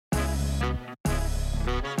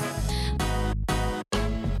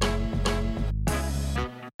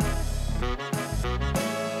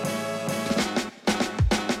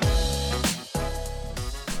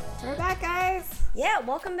Yeah,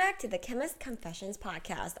 welcome back to the Chemist Confessions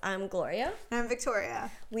podcast. I'm Gloria. And I'm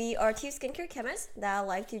Victoria. We are two skincare chemists that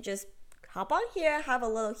like to just hop on here, have a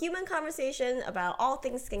little human conversation about all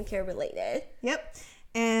things skincare related. Yep.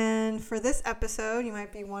 And for this episode, you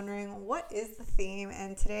might be wondering, what is the theme?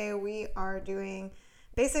 And today we are doing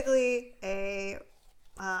basically a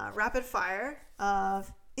rapid fire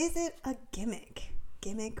of, is it a gimmick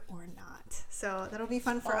or not? So that'll be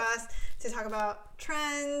fun for us to talk about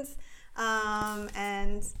trends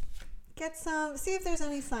and see if there's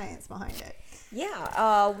any science behind it. Yeah,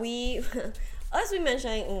 as we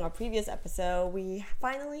mentioned in our previous episode, we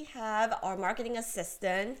finally have our marketing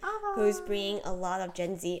assistant who's bringing a lot of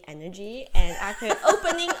Gen Z energy and actually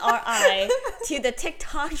opening our eye to the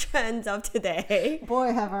TikTok trends of today.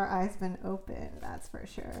 Boy, have our eyes been open, that's for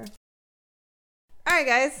sure. All right,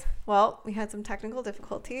 guys. Well, we had some technical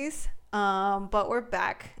difficulties, but we're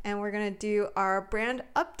back and we're going to do our brand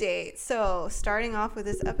update. So starting off with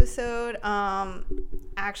this episode,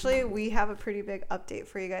 actually, we have a pretty big update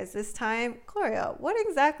for you guys this time. Gloria, what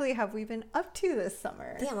exactly have we been up to this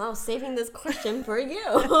summer? Damn, I was saving this question for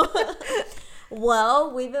you.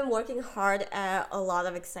 Well, we've been working hard at a lot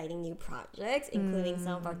of exciting new projects, including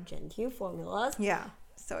some of our Gen 2 formulas. Yeah,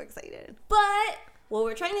 so excited. But what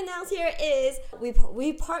we're trying to announce here is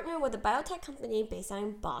we partner with a biotech company based out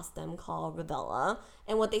in Boston called Revela,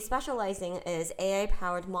 and what they specialize in is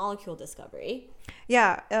AI-powered molecule discovery.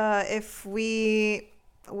 Yeah, if we'd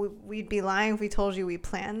be lying if we told you we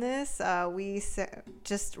planned this. We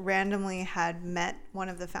just randomly had met one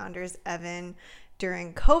of the founders, Evan,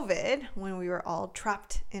 during COVID when we were all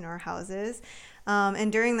trapped in our houses.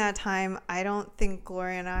 And during that time, I don't think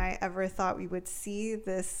Gloria and I ever thought we would see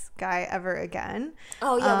this guy ever again.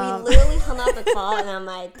 Oh, yeah, we literally hung up the call, and I'm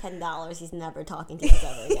like, $10, he's never talking to us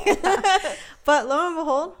ever again. Yeah. But lo and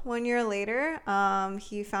behold, 1 year later,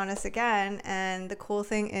 he found us again. And the cool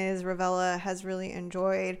thing is Revela has really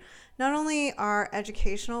enjoyed not only our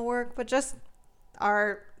educational work, but just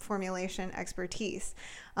our formulation expertise.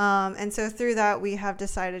 And so through that, we have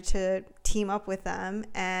decided to team up with them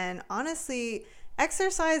and honestly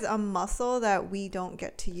exercise a muscle that we don't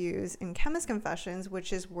get to use in Chemist Confessions,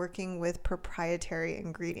 which is working with proprietary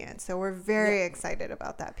ingredients. So we're very excited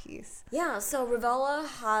about that piece. Yeah, so Revela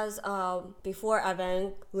has, before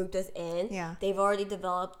Evan looped us in, they've already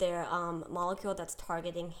developed their molecule that's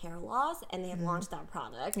targeting hair loss, and they have launched that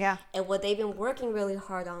product. Yeah. And what they've been working really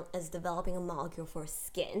hard on is developing a molecule for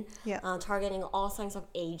skin, targeting all signs of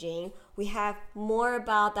aging. We have more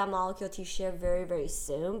about that molecule to share very, very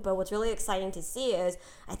soon. But what's really exciting to see is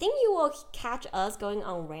I think you will catch us going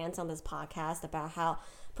on rants on this podcast about how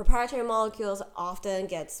proprietary molecules often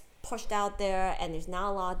gets pushed out there and there's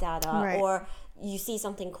not a lot of data, or you see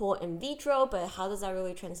something cool in vitro, but how does that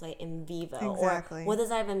really translate in vivo? Exactly. Or what does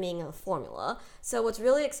that even mean in a formula? So what's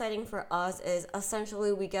really exciting for us is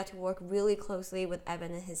essentially we get to work really closely with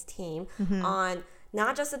Evan and his team on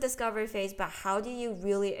not just the discovery phase, but how do you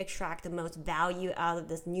really extract the most value out of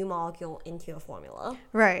this new molecule into a formula?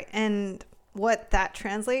 Right. And what that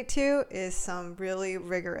translates to is some really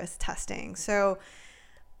rigorous testing. So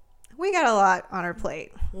we got a lot on our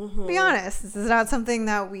plate. Be honest, this is not something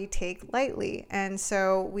that we take lightly. And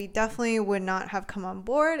so we definitely would not have come on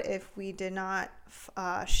board if we did not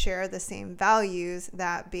share the same values,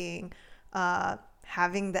 that being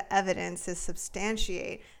having the evidence to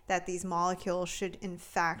substantiate that these molecules should in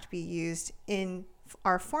fact be used in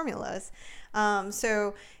our formulas.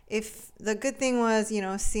 So if the good thing was,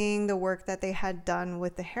 seeing the work that they had done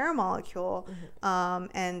with the hair molecule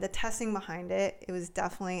and the testing behind it, it was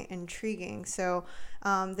definitely intriguing. So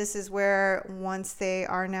this is where once they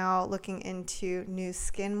are now looking into new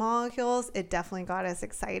skin molecules, it definitely got us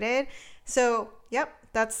excited. So, yep.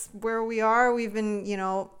 That's where we are. We've been,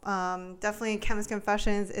 definitely Chemist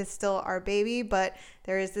Confessions is still our baby, but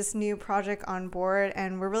there is this new project on board,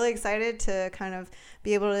 and we're really excited to kind of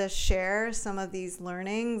be able to share some of these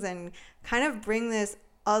learnings and kind of bring this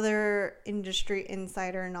other industry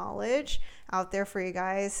insider knowledge out there for you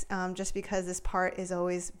guys, just because this part is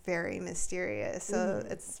always very mysterious. So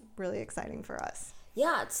it's really exciting for us.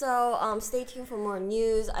 Yeah, so stay tuned for more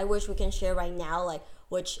news. I wish we can share right now, like,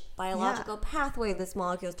 which biological pathway this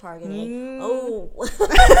molecule is targeting. What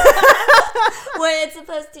it's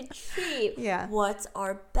supposed to treat. Yeah. What's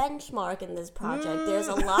our benchmark in this project? There's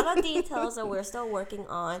a lot of details that we're still working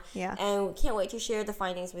on. Yeah. And we can't wait to share the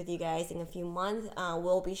findings with you guys in a few months.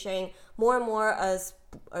 We'll be sharing more and more as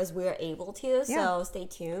we're able to. So stay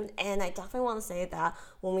tuned. And I definitely want to say that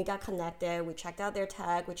when we got connected, we checked out their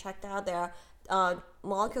tech, we checked out their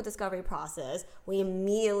molecule discovery process, we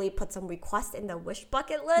immediately put some requests in the wish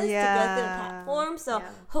bucket list to go through the platform. So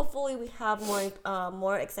hopefully we have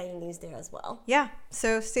more exciting news there as well. Yeah.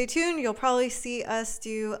 So stay tuned. You'll probably see us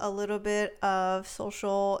do a little bit of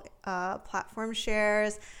social platform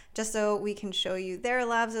shares just so we can show you their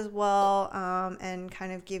labs as well, and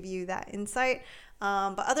kind of give you that insight.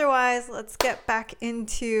 But otherwise, let's get back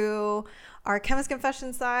into our Chemist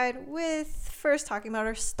Confession side with first talking about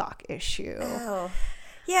our stock issue. Oh.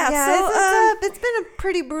 Yeah, so it's been a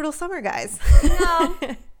pretty brutal summer, guys.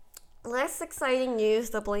 Less exciting news,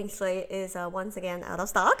 the Blank Slate is once again out of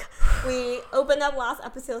stock. We opened up last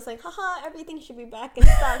episode saying, haha, everything should be back in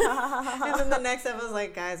stock. And then the next episode was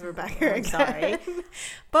like, guys, we're back here again. Sorry.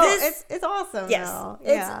 But it's awesome. Yes. Though.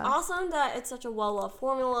 It's awesome that it's such a well-loved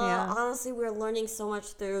formula. Yeah. Honestly, we're learning so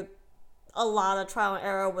much through a lot of trial and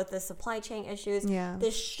error with the supply chain issues. Yeah.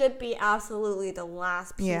 This should be absolutely the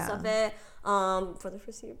last piece of it. For the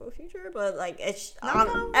foreseeable future, but like it's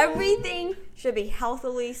everything should be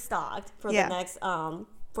healthily stocked for the next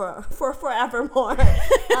for forevermore.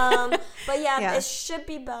 But it should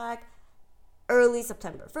be back early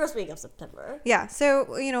September, first week of September. Yeah, so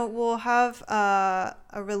we'll have a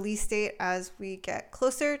release date as we get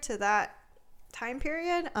closer to that time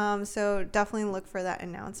period. So definitely look for that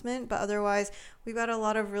announcement. But otherwise, we've got a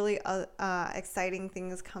lot of really exciting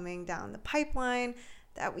things coming down the pipeline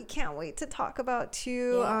that we can't wait to talk about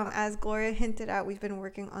too. As Gloria hinted at, we've been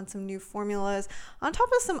working on some new formulas on top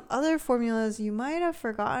of some other formulas you might have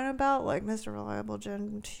forgotten about, like Mr. Reliable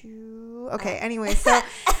Gen 2. Okay, anyway, so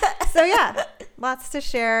yeah, lots to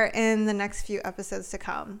share in the next few episodes to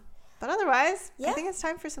come. But otherwise, I think it's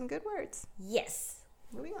time for some good words. Yes.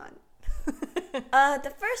 Moving on.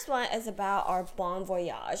 The first one is about our Bon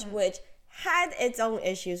Voyage, which had its own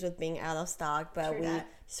issues with being out of stock, but we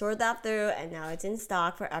sorted that through and now it's in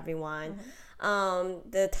stock for everyone.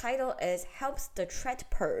 The title is Helps the Tret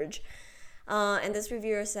Purge. And this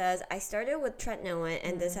reviewer says, I started with tretinoin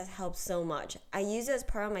and this has helped so much. I use it as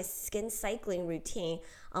part of my skin cycling routine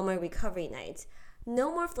on my recovery nights.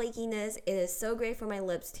 No more flakiness. It is so great for my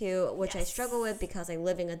lips too, which I struggle with because I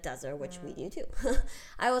live in a desert, which we do too.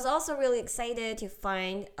 I was also really excited to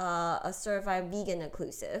find a certified vegan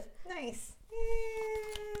inclusive. Nice.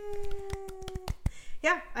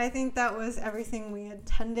 Yeah, I think that was everything we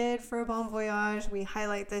intended for Bon Voyage. We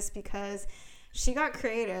highlight this because she got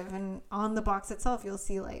creative, and on the box itself, you'll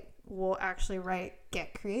see we'll actually write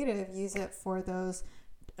 "Get creative." Use it for those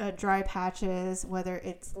dry patches, whether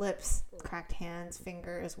it's lips, cracked hands,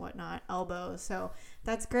 fingers, whatnot, elbows. So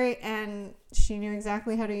that's great, and she knew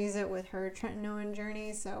exactly how to use it with her tretinoin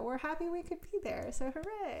journey. So we're happy we could be there. So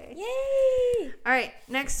hooray! Yay! All right,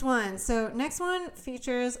 next one. So next one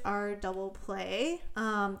features our double play.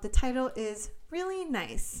 The title is Really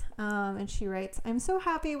Nice. And she writes, I'm so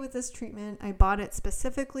happy with this treatment. I bought it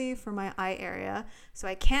specifically for my eye area, so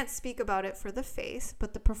I can't speak about it for the face,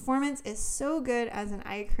 but the performance is so good as an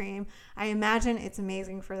eye cream. I imagine it's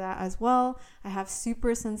amazing for that as well. I have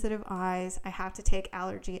super sensitive eyes. I have to take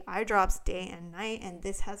allergy eye drops day and night, and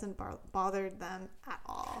this hasn't bothered them at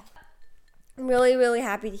all. I'm really, really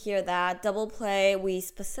happy to hear that. Double play, we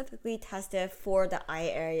specifically tested for the eye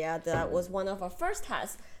area. That was one of our first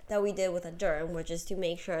tests that we did with a derm, which is to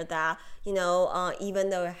make sure that, even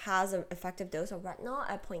though it has an effective dose of retinol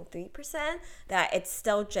at 0.3%, that it's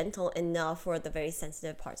still gentle enough for the very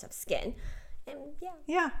sensitive parts of skin. And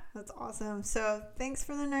yeah, that's awesome. So thanks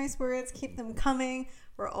for the nice words. Keep them coming.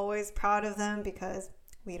 We're always proud of them because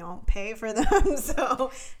we don't pay for them,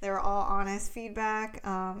 so they're all honest feedback,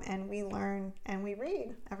 and we learn and we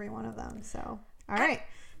read every one of them. So, all right,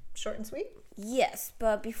 short and sweet. Yes,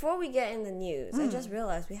 but before we get in the news, I just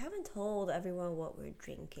realized we haven't told everyone what we're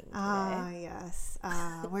drinking today. Yes,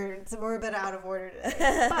 we're a bit out of order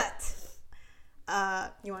today, but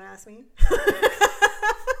you want to ask me?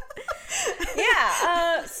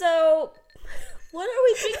 Yeah. So, what are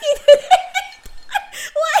we drinking today?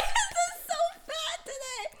 Why is this so bad today?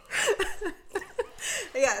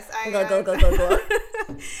 Yes, Go.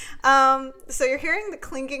 So you're hearing the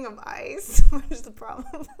clinking of ice, which is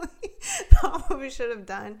probably not what we should have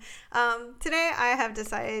done. Today I have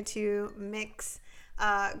decided to mix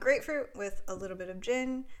grapefruit with a little bit of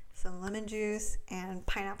gin, some lemon juice, and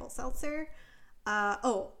pineapple seltzer.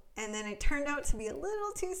 And then it turned out to be a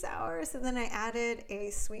little too sour, so then I added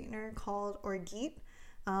a sweetener called Orgeat.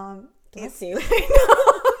 Bless you.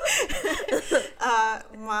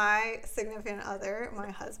 My significant other,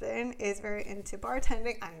 my husband, is very into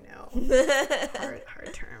bartending. I know,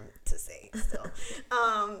 hard term to say still,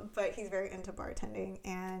 but he's very into bartending,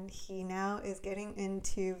 and he now is getting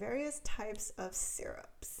into various types of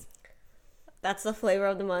syrups. That's the flavor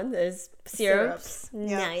of the month is syrups.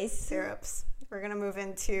 Nice. Syrups. We're going to move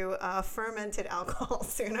into fermented alcohol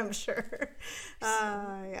soon, I'm sure.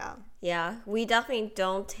 Yeah. Yeah, we definitely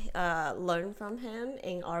don't learn from him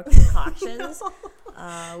in our concoctions.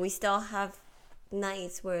 We still have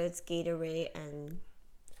nights where it's Gatorade and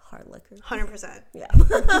hard liquor. 100%. Yeah.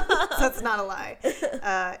 That's not a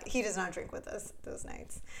lie. He does not drink with us those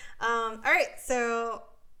nights. All right, so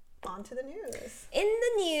on to the news. In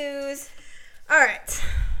the news. All right.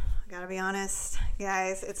 Gotta be honest,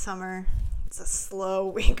 guys, it's summer. It's a slow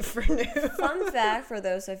week for news. Fun fact for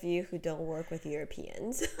those of you who don't work with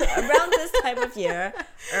Europeans. Around this time of year,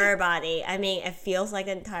 everybody, I mean, it feels like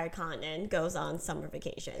the entire continent goes on summer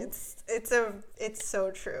vacation. It's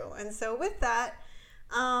so true. And so with that,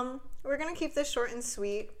 we're going to keep this short and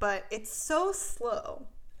sweet, but it's so slow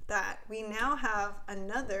that we now have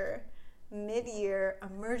another mid-year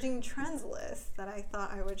emerging trends list that I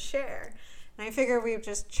thought I would share. And I figure we would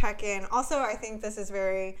just check in. Also, I think this is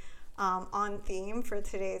very on theme for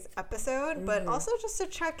today's episode, but also just to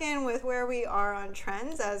check in with where we are on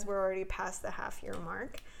trends as we're already past the half-year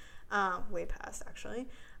mark. Way past, actually.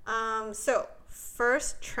 So,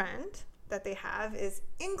 first trend that they have is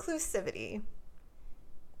inclusivity.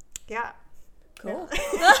 Yeah. Cool.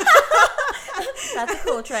 That's a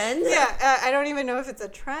cool trend. Yeah, I don't even know if it's a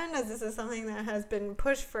trend, as this is something that has been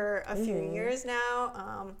pushed for a few years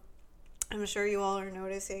now. I'm sure you all are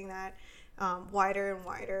noticing that wider and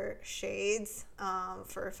wider shades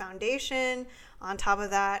for foundation. On top of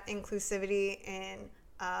that, inclusivity in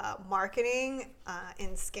marketing,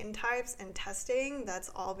 in skin types and testing. That's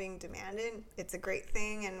all being demanded. It's a great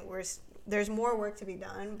thing, and there's more work to be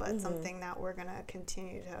done, but something that we're going to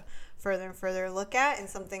continue to further and further look at, and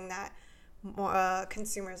something that more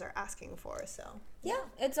consumers are asking for. So yeah,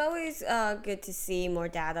 it's always good to see more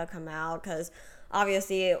data come out, because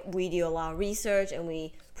obviously we do a lot of research and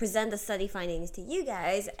we present the study findings to you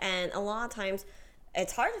guys, and a lot of times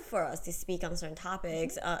it's hard for us to speak on certain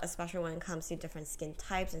topics, especially when it comes to different skin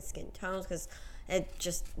types and skin tones, because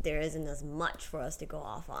there isn't as much for us to go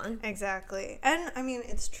off on. Exactly. And I mean,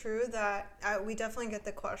 it's true that we definitely get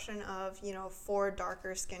the question of, for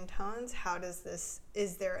darker skin tones,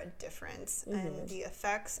 is there a difference in the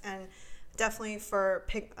effects? And definitely for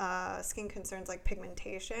skin concerns like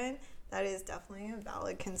pigmentation, that is definitely a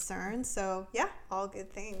valid concern. So yeah, all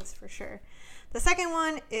good things for sure. The second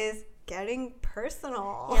one is getting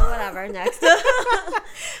personal. Yeah, whatever. Next.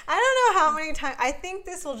 I don't know how many times. I think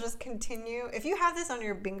this will just continue. If you have this on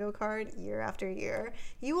your bingo card year after year,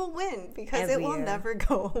 you will win, because it will never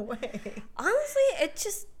go away. Honestly,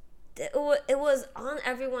 it was on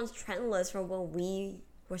everyone's trend list from when we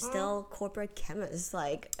were still corporate chemists.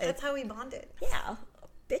 That's how we bonded. Yeah,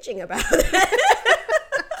 bitching about it.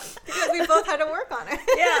 Because we both had to work on it.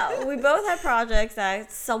 Yeah, we both had projects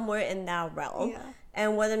that's somewhere in that realm. Yeah.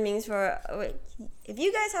 And what it means if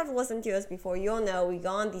you guys have listened to us before, you'll know we go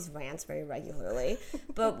on these rants very regularly.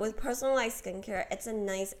 But with personalized skincare, it's a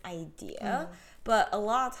nice idea. But a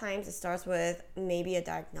lot of times it starts with maybe a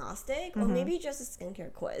diagnostic or maybe just a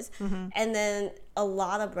skincare quiz. And then a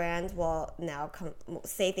lot of brands will now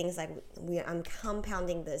say things like, I'm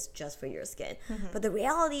compounding this just for your skin. But the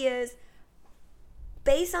reality is,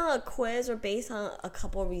 based on a quiz or based on a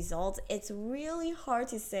couple of results, it's really hard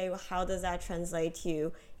to say how does that translate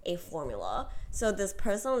to a formula. So this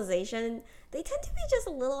personalization, they tend to be just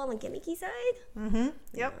a little on the gimmicky side.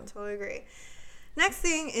 Yep, totally agree. Next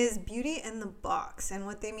thing is beauty in the box, and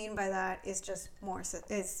what they mean by that is just more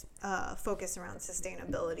focused around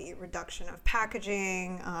sustainability, reduction of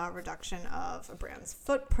packaging, reduction of a brand's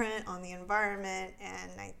footprint on the environment,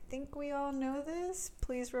 and I think we all know this.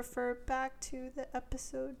 Please refer back to the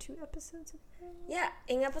episode 2 episodes ago. Yeah,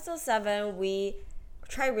 in episode 7, we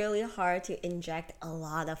try really hard to inject a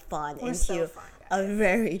lot of fun into a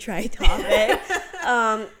very dry topic.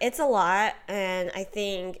 It's a lot, and I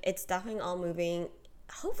think it's definitely all moving,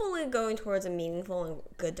 hopefully going towards a meaningful and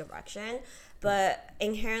good direction. But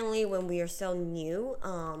inherently, when we are still new,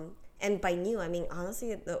 and by new, I mean,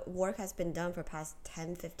 honestly, the work has been done for past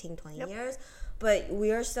 10, 15, 20 years. But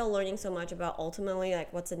we are still learning so much about ultimately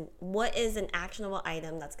what is an actionable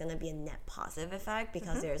item that's going to be a net positive effect,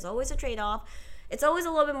 because there's always a trade-off. It's always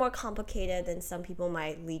a little bit more complicated than some people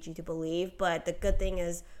might lead you to believe. But the good thing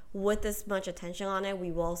is, with this much attention on it,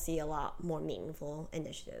 we will see a lot more meaningful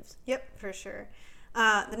initiatives. Yep, for sure.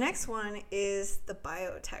 The next one is the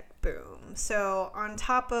biotech boom. So on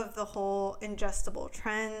top of the whole ingestible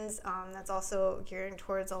trends, that's also gearing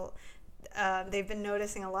towards they've been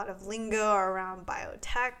noticing a lot of lingo around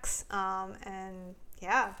biotechs, and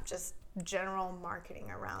just general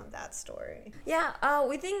marketing around that story. Yeah,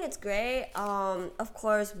 we think it's great. Of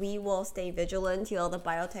course, we will stay vigilant to all the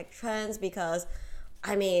biotech trends because,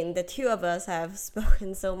 I mean, the two of us have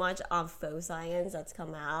spoken so much on faux science that's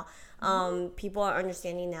come out. People are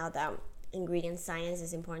understanding now that ingredient science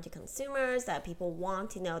is important to consumers, that people want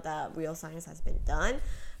to know that real science has been done.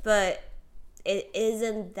 But it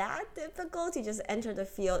isn't that difficult to just enter the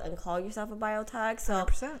field and call yourself a biotech. So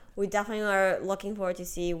 100%. We definitely are looking forward to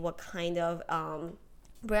see what kind of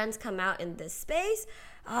brands come out in this space.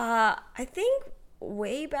 I think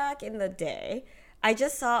way back in the day, I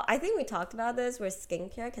think we talked about this, where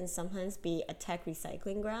skincare can sometimes be a tech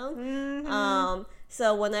recycling ground.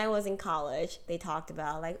 So when I was in college, they talked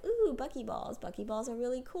about like, ooh, buckyballs. Buckyballs are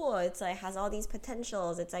really cool. It's like has all these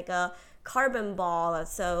potentials. It's like a carbon ball,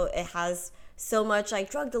 so it has so much like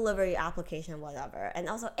drug delivery application, whatever. And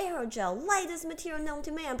also aerogel, lightest material known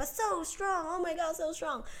to man, but so strong. Oh my god, so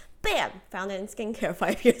strong. Bam! Found it in skincare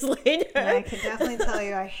 5 years later. Yeah, I can definitely tell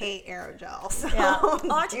you I hate aerogel. So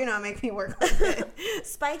do not make me work with it.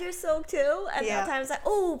 Spider silk too. At that time, it's like,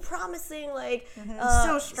 oh, promising, like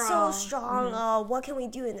so strong. So strong. What can we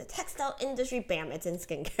do in the textile industry? Bam! It's in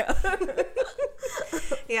skincare.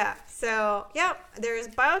 Yeah. So there's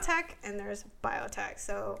biotech and there's biotech.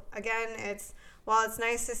 So again, while it's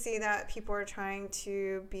nice to see that people are trying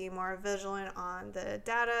to be more vigilant on the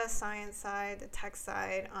data science side, the tech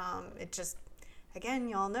side, it just, again,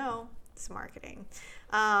 y'all know, it's marketing.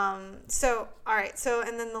 So, all right. So,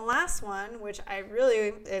 and then the last one, which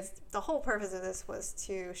the whole purpose of this was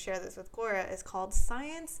to share this with Gloria, is called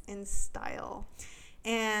Science in Style.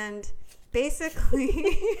 And basically,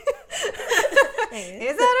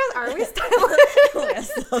 is that us? Are we stylish? We're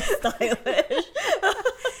so stylish.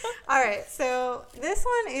 All right, so this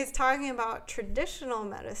one is talking about traditional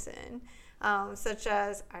medicine, such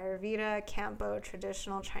as Ayurveda, Campo,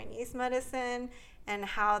 traditional Chinese medicine, and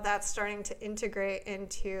how that's starting to integrate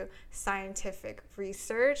into scientific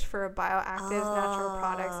research for bioactive natural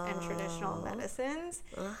products and traditional medicines.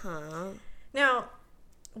 Now,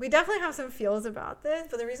 we definitely have some feels about this,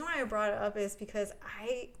 but the reason why I brought it up is because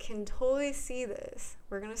I can totally see this.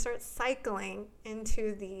 We're going to start cycling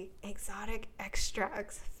into the exotic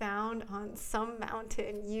extracts found on some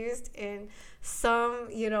mountain, used in some,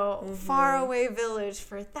 faraway village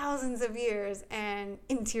for thousands of years, and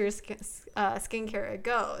into your skincare it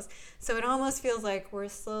goes. So it almost feels like we're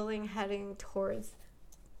slowly heading towards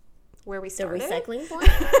where we started. The recycling point?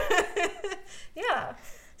 Yeah.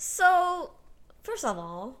 So, first of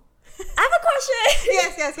all, I have a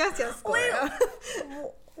question. Yes. Wait,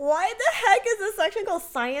 why the heck is this section called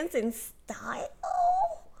Science in Style?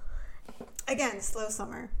 Again, slow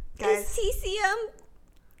summer, guys. Is TCM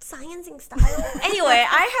Science in Style? Anyway,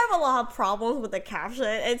 I have a lot of problems with the caption.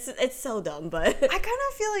 It's so dumb, but I kind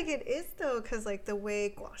of feel like it is though, because like the way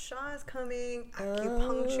gua sha is coming,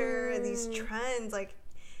 acupuncture, these trends, like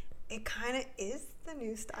it kind of is the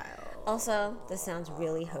new style. Also, this sounds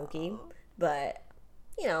really hokey, but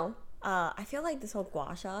I feel like this whole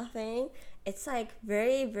gua sha thing, it's like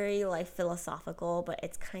very, very like philosophical, but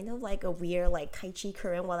it's kind of like a weird like Tai Chi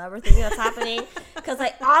Korean whatever thing that's happening. Because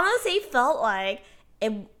I honestly felt like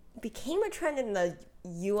it became a trend in the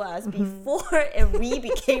U.S. before it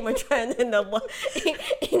became a trend in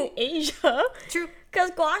Asia. True. Because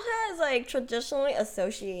gua sha is like traditionally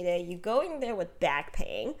associated. You go in there with back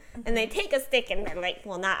pain, and they take a stick and then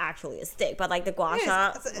not actually a stick, but like the gua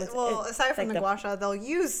sha. Aside from the gua sha, they'll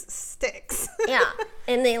use sticks. Yeah,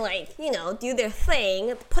 and they do their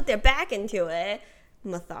thing, put their back into it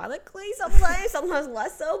methodically sometimes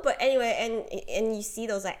less so. But anyway, and you see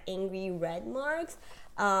those like angry red marks,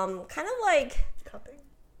 kind of like cupping.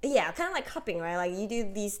 Yeah, kind of like cupping, right? Like you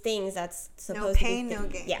do these things that's supposed to be no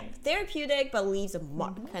gain. Yeah, therapeutic but leaves a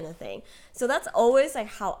mark kind of thing. So that's always like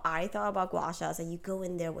how I thought about gua sha. So you go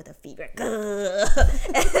in there with a fever,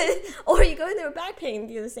 or you go in there with back pain,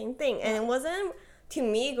 do the same thing. And it wasn't, to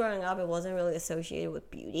me growing up, it wasn't really associated with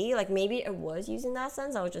beauty. Like maybe it was used in that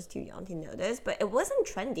sense. I was just too young to notice, but it wasn't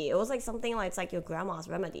trendy. It was like something like it's like your grandma's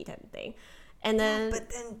remedy type of thing. And then, but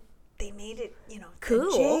then they made it, cool.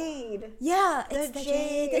 The jade. Yeah, it's the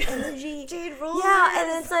jade, the energy. Jade rollers. Yeah,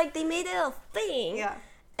 and it's like they made it a thing. Yeah.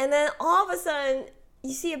 And then all of a sudden,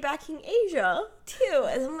 you see it back in Asia, too.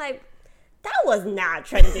 And I'm like, that was not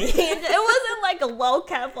trendy. It wasn't like a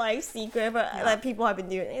well-kept like secret, but like people have been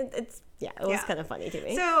doing it. It was kind of funny to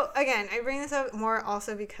me. So, again, I bring this up more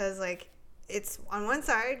also because, like, it's on one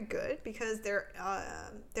side good because there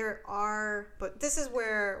are, but this is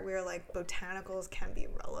where we're like botanicals can be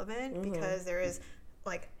relevant because there is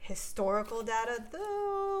like historical data,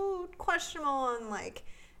 though questionable on like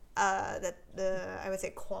I would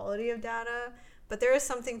say quality of data, but there is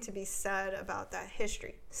something to be said about that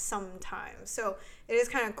history sometimes. So it is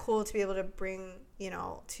kind of cool to be able to bring,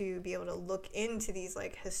 to be able to look into these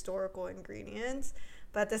like historical ingredients.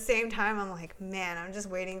 But at the same time, I'm like, man, I'm just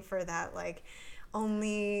waiting for that like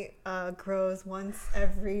only grows once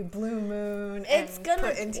every blue moon and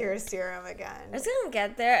put into your serum again. It's gonna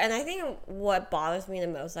get there, and I think what bothers me the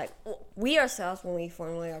most, like we ourselves when we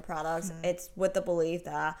formulate our products, it's with the belief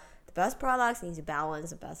that the best products need to balance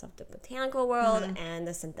the best of the botanical world and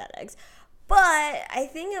the synthetics. But I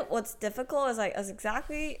think what's difficult is like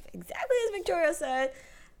exactly as Victoria said,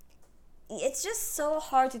 it's just so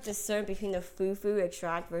hard to discern between the foo-foo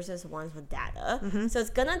extract versus ones with data. So it's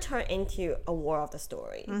gonna turn into a war of the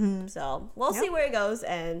story. So we'll see where it goes,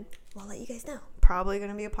 and we'll let you guys know. Probably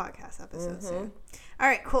gonna be a podcast episode soon. All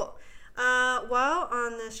right, cool. While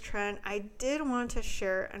on this trend, I did want to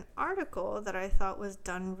share an article that I thought was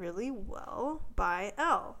done really well by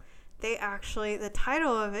Elle. The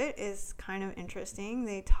title of it is kind of interesting.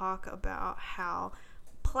 They talk about how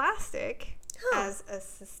plastic as a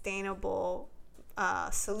sustainable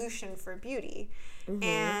solution for beauty.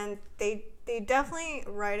 And they definitely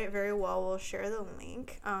write it very well. We'll share the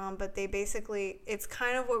link. But they basically, it's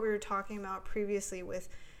kind of what we were talking about previously with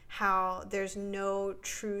how there's no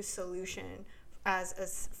true solution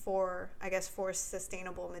for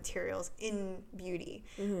sustainable materials in beauty.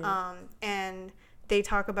 And they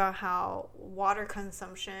talk about how water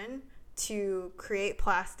consumption to create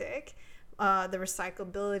plastic, the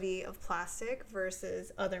recyclability of plastic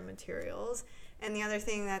versus other materials. And the other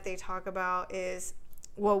thing that they talk about is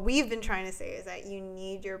what we've been trying to say is that you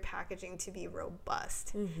need your packaging to be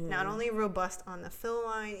robust. Not only robust on the fill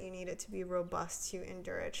line, you need it to be robust to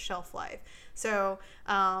endure its shelf life. So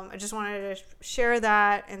I just wanted to share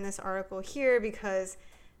that in this article here because,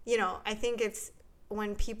 I think it's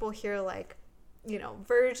when people hear like,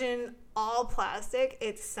 virgin, all plastic,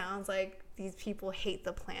 it sounds like these people hate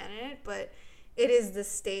the planet, but it is the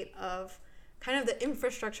state of kind of the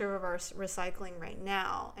infrastructure of our recycling right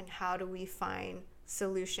now, and how do we find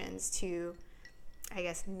solutions to, I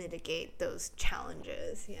guess, mitigate those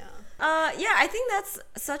challenges. I think that's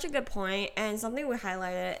such a good point, and something we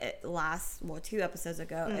highlighted 2 episodes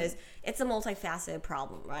ago is it's a multifaceted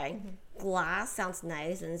problem, right? Glass sounds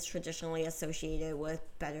nice and it's traditionally associated with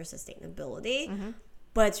better sustainability,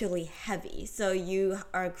 but it's really heavy, so you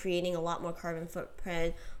are creating a lot more carbon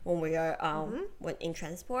footprint when we are when in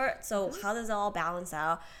transport. So how does it all balance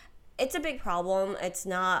out? It's a big problem. It's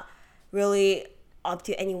not really up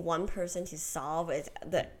to any one person to solve it.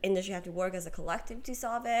 The industry have to work as a collective to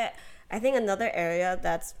solve it. I think another area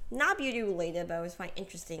that's not beauty related but I always find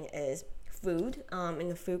interesting is food, in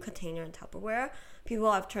the food container and Tupperware.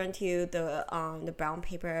 People have turned to the brown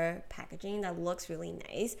paper packaging that looks really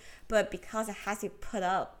nice, but because it has to put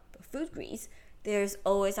up food grease, there's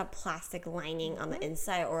always a plastic lining on the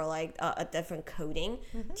inside or like a different coating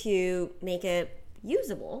to make it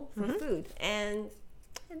usable for food. And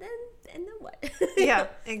then what? Yeah,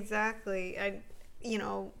 exactly.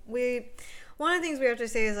 One of the things we have to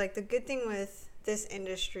say is like the good thing with this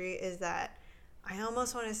industry is that I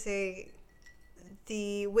almost want to say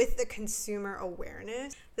with the consumer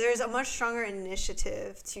awareness, there's a much stronger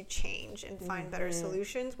initiative to change and find better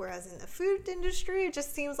solutions, whereas in the food industry it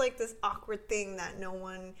just seems like this awkward thing that no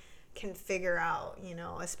one can figure out,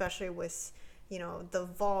 especially with the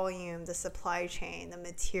volume, the supply chain, the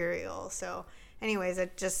material. So anyways,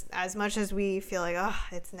 it just, as much as we feel like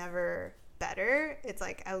it's never better, it's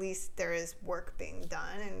like at least there is work being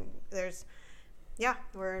done, and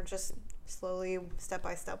we're just slowly, step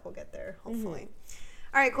by step, we'll get there, hopefully.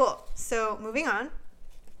 All right, cool. So moving on,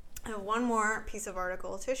 I have one more piece of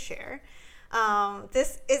article to share.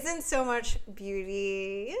 This isn't so much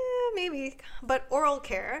beauty, maybe, but oral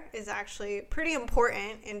care is actually pretty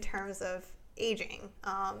important in terms of aging.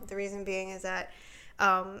 The reason being is that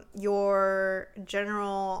your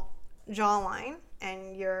general jawline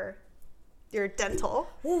and your dental.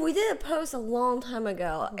 Well, we did a post a long time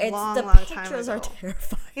ago. Pictures are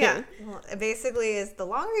terrifying. Yeah. Well, it basically is the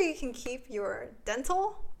longer you can keep your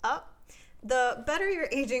dental up, the better your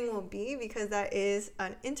aging will be, because that is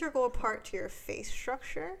an integral part to your face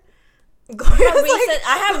structure.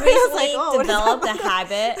 I have recently developed a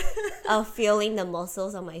habit of feeling the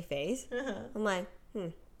muscles on my face. I'm like,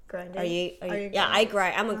 grinding. Are you? Yeah, I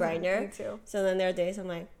grind. I'm a grinder. Me too. So then there are days I'm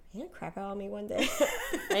like, you gonna crap out on me one day?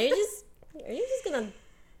 Are you just gonna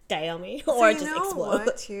die on me or just explode?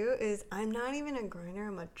 What too is I'm not even a grinder.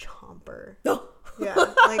 I'm a chomper. No.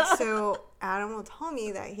 Yeah. So Adam will tell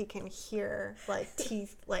me that he can hear like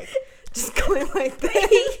teeth like just going like this.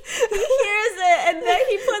 He hears it, and then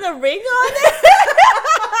he put a ring on it.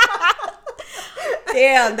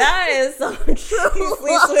 Damn, that is so true. He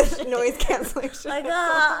sleeps with noise cancellation. Like,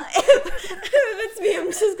 if it's me,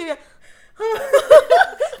 I'm just gonna.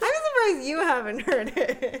 I'm surprised you haven't heard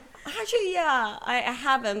it. Actually, yeah, I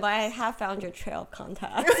haven't, but I have found your trail of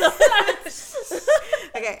contact.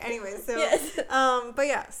 Okay, anyway, so, yes. But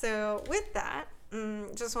yeah, so with that,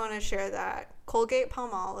 just want to share that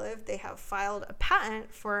Colgate-Palmolive, they have filed a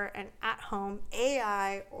patent for an at-home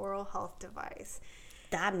AI oral health device.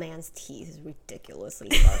 That man's teeth is ridiculously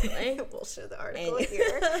sparkling. We'll show the article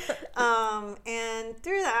here. And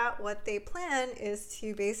through that, what they plan is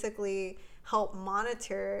to basically help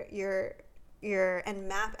monitor your and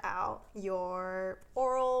map out your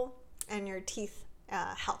oral and your teeth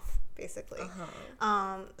health, basically.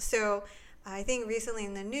 So I think recently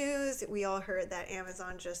in the news, we all heard that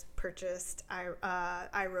Amazon just purchased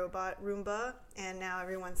iRobot Roomba, and now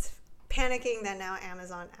everyone's panicking that now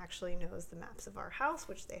Amazon actually knows the maps of our house,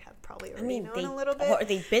 which they have probably already known a little bit. Or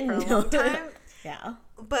they've been for a long time. Yeah.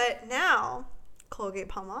 But now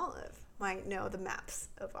Colgate-Palmolive might know the maps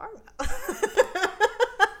of our mouth.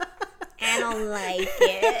 I don't like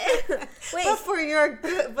it. Wait, but for your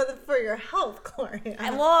good, but for your health, Gloria.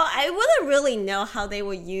 Well, I wouldn't really know how they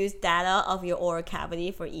would use data of your oral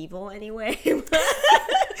cavity for evil anyway.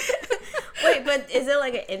 Wait, but is it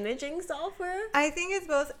like an imaging software? I think it's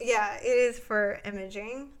both. Yeah, it is for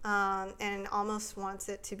imaging, and almost wants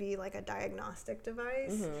it to be like a diagnostic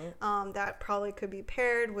device that probably could be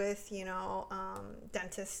paired with, dental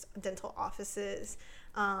offices,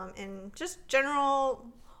 and just general,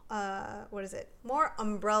 more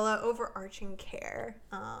umbrella, overarching care.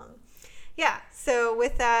 Yeah, so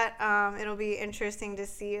with that, it'll be interesting to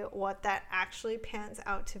see what that actually pans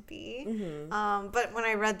out to be. But when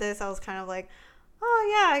I read this, I was kind of like, oh,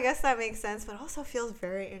 yeah, I guess that makes sense, but also feels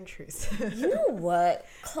very intrusive. You know what?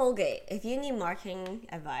 Colgate, if you need marketing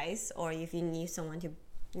advice or if you need someone to,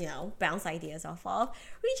 bounce ideas off of,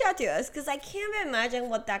 reach out to us, because I can't imagine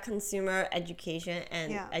what that consumer education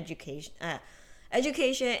and education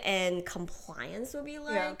and compliance would be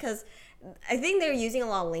like, because I think they're using a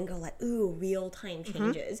lot of lingo like, real-time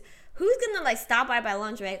changes. Who's gonna stop by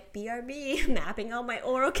lunch, right? BRB, mapping out my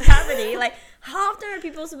oral cavity. How often are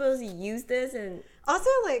people supposed to use this? And also,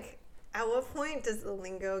 at what point does the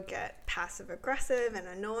lingo get passive-aggressive and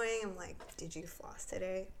annoying? I'm like, did you floss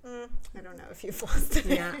today? I don't know if you flossed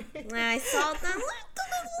today. Yeah, I saw them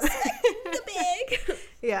the big.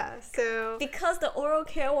 Yeah, so because the oral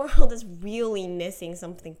care world is really missing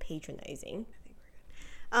something patronizing.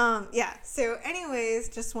 Yeah, so anyways,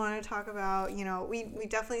 just want to talk about, we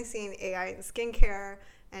definitely seen AI in skincare,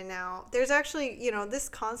 and now there's actually, this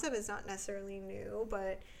concept is not necessarily new,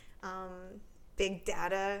 but big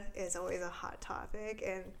data is always a hot topic,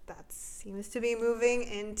 and that seems to be moving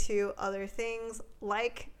into other things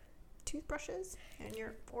like toothbrushes and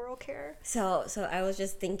your oral care. So I was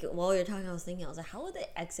just thinking, while you're talking, I was like, how would they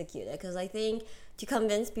execute it? Because I think to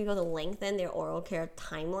convince people to lengthen their oral care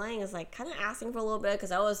timeline is kind of asking for a little bit,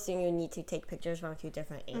 because I would assume you need to take pictures from a few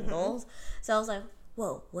different angles. So I was like,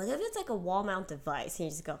 whoa, what if it's a wall mount device and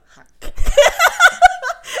you just go, you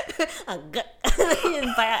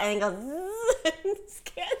just bite out and it goes,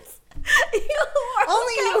 scans.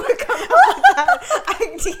 Only you would come up with that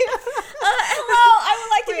idea. Hello, I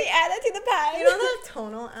would like to be added to the pack. You know the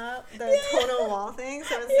tonal app, the tonal wall thing?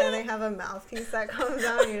 So instead they have a mouthpiece that comes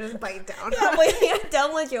out and you just bite down. Yeah, when you're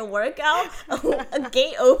done with your workout, a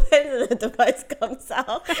gate opens and the device comes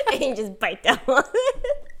out and you just bite down on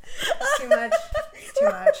it. It's too much. It's too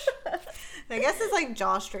much. I guess it's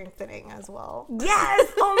jaw strengthening as well.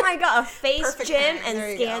 Yes! Oh my god, a face Perfect gym time.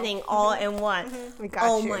 and scanning all in one. We got you.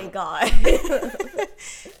 Oh my god.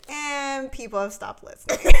 And people have stopped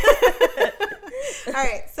listening. All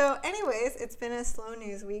right, so anyways, it's been a slow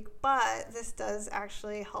news week, but this does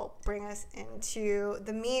actually help bring us into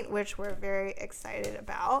the meat, which we're very excited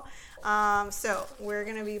about. So we're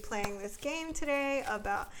going to be playing this game today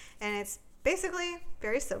and it's basically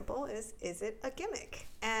very simple. Is it a gimmick?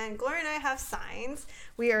 And Gloria and I have signs.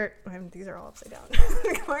 These are all upside down.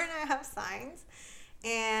 Gloria and I have signs,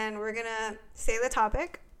 and we're going to say the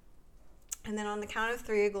topic. And then on the count of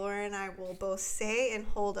 3, Gloria and I will both say and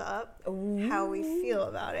hold up how we feel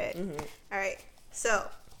about it. All right. So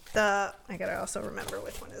I gotta also remember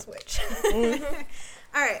which one is which.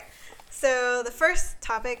 All right. So the first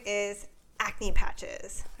topic is acne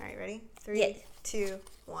patches. All right. Ready? 3, 2,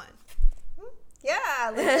 1.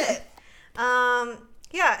 Yeah, legit.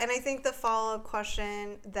 Yeah, and I think the follow-up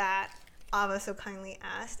question that Ava so kindly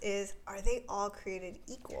asked is, are they all created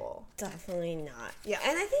equal? Definitely not. Yeah.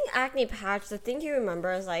 And I think acne patch, the thing to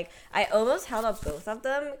remember is like, I almost held up both of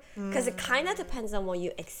them because it kind of depends on what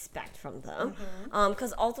you expect from them.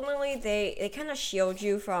 Because ultimately they kind of shield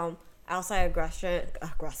you from outside aggression.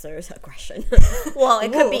 Well,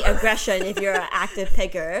 it could be aggression if you're an active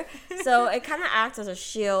picker. So it kind of acts as a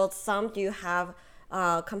shield. Some do have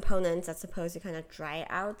components that's supposed to kind of dry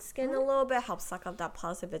out skin a little bit, help suck up that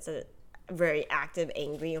pus if it's a very active,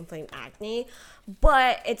 angry, inflamed acne.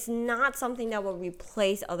 But it's not something that will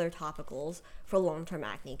replace other topicals for long-term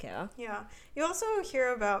acne care. Yeah. You also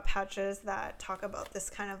hear about patches that talk about this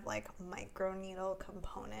kind of like microneedle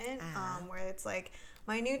component, where it's like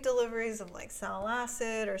minute deliveries of like salicylic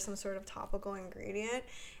acid or some sort of topical ingredient.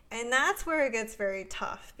 And that's where it gets very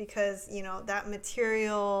tough because, you know, that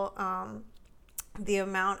material, the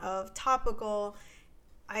amount of topical,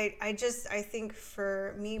 I think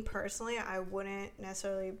for me personally, I wouldn't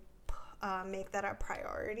necessarily make that a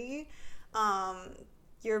priority.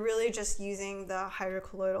 You're really just using the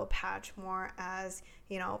hydrocolloidal patch more as,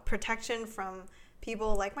 you know, protection from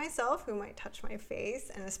people like myself who might touch my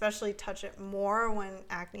face, and especially touch it more when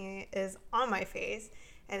acne is on my face.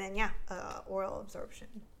 And then, oral absorption.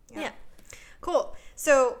 Yeah. Cool.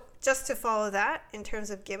 So just to follow that in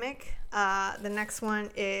terms of gimmick, the next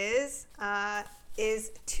one is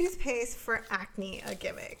toothpaste for acne a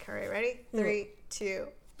gimmick? All right, ready? 3, 2,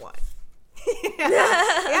 1.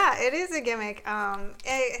 Yeah, it is a gimmick.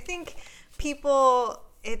 I think people,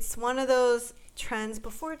 it's one of those trends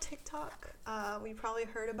before TikTok. We probably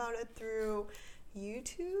heard about it through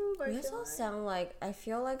YouTube. I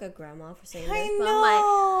feel like a grandma for saying I this, but know.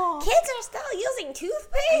 I'm like, kids are still using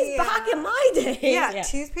toothpaste back in my day. Yeah,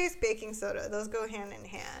 toothpaste, baking soda, those go hand in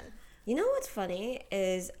hand. You know what's funny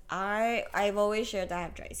is I've always shared that I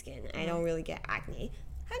have dry skin. I don't really get acne.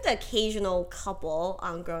 I had the occasional couple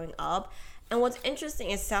growing up. And what's interesting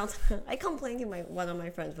is I complained to one of my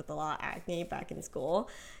friends with a lot of acne back in school.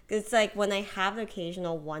 It's like when I have the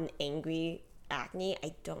occasional one angry acne,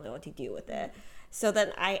 I don't know what to do with it. So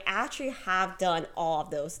then I actually have done all of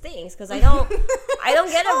those things because I don't get it. I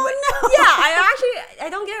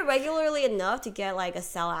don't get it regularly enough to get like a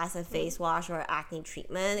salicylic acid face wash or acne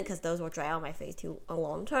treatment because those will dry out my face too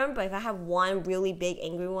long term. But if I have one really big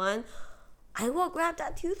angry one, I will grab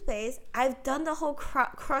that toothpaste. I've done the whole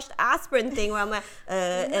crushed aspirin thing where I'm like,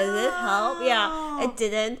 does it help? Yeah, it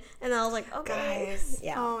didn't. And I was like, okay. Guys.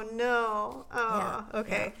 Yeah. Oh, no. Oh, yeah.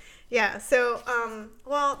 Okay. Yeah. So,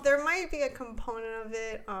 there might be a component of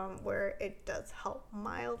it where it does help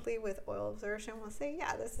mildly with oil absorption. We'll say,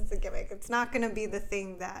 yeah, this is a gimmick. It's not going to be the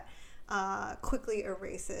thing that quickly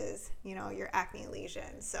erases, your acne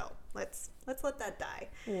lesion. So let's let that die.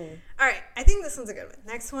 All right, I think this one's a good one.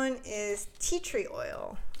 Next one is tea tree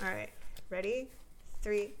oil. All right, ready?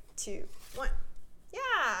 3, 2, 1.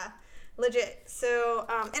 Yeah, legit. So,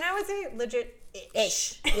 and I would say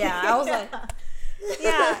legit-ish. Yeah, I was like...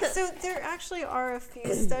 Yeah, so there actually are a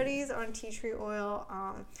few studies on tea tree oil.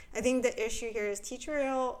 I think the issue here is tea tree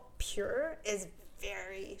oil pure is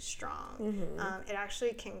very strong. It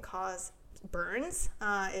actually can cause burns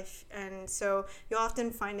so you'll often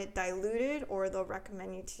find it diluted, or they'll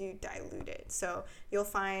recommend you to dilute it. So you'll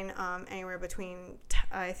find anywhere between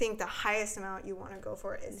I think the highest amount you want to go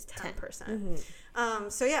for is 10%.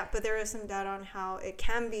 But there is some data on how it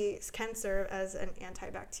can serve as an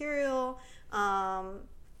antibacterial,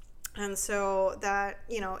 and so that,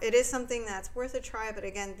 it is something that's worth a try. But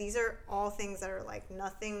again, these are all things that are like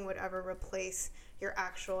nothing would ever replace your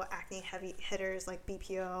actual acne heavy hitters like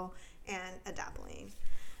BPO and adapalene.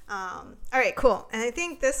 All right, cool. And I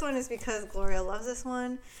think this one is because Gloria loves this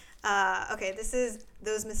one. This is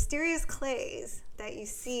those mysterious clays that you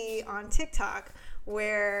see on TikTok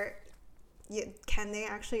where can they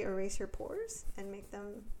actually erase your pores and make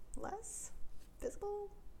them less visible?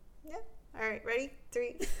 Yeah. All right, ready?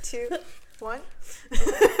 3, 2, 1.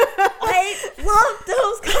 I love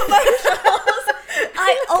those commercials.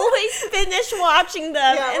 I always finish watching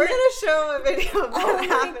them. Yeah, we're going to show a video of that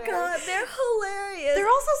happening. Oh my god, they're hilarious. They're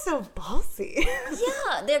also so bossy.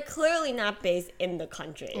 Yeah, they're clearly not based in the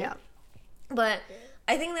country. Yeah. But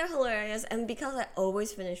I think they're hilarious, and because I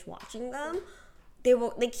always finish watching them,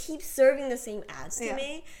 they keep serving the same ads to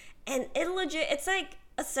me. And it's like,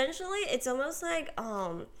 essentially, it's almost like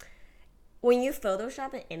when you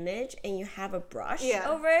Photoshop an image and you have a brush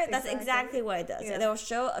over it, that's exactly what it does. Yeah. They'll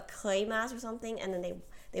show a clay mask or something, and then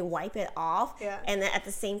they wipe it off. Yeah. And then at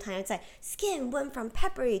the same time, it's like, skin went from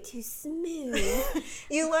peppery to smooth.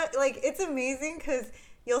 It's amazing because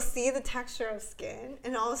you'll see the texture of skin,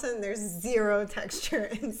 and all of a sudden there's zero texture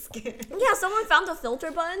in skin. Yeah, someone found a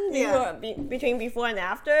filter button between before and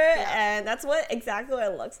after, and that's exactly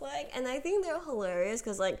what it looks like. And I think they're hilarious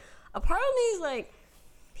because, like, a part of me is like,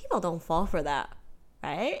 people don't fall for that,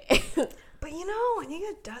 right? But you know, when you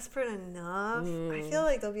get desperate enough, I feel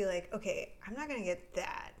like they'll be like, okay, I'm not gonna get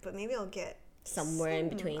that, but maybe I'll get somewhere in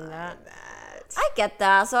between that. I get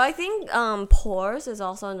that. So I think pores is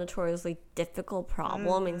also a notoriously difficult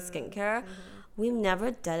problem in skincare. We've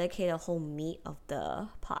never dedicated a whole meat of the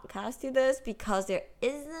podcast to this because there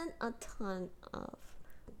isn't a ton of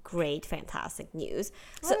great, fantastic news.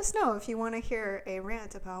 Let us know if you want to hear a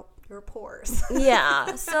rant about your pores.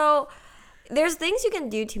 Yeah. So there's things you can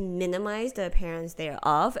do to minimize the appearance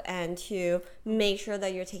thereof and to make sure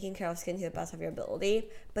that you're taking care of skin to the best of your ability,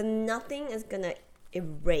 but nothing is going to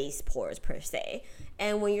erase pores per se.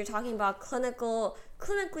 And when you're talking about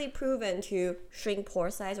clinically proven to shrink pore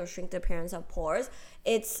size or shrink the appearance of pores,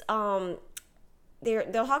 it's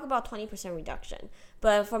they'll talk about 20% reduction.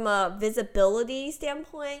 But from a visibility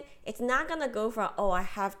standpoint, it's not going to go from, oh, I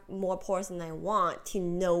have more pores than I want to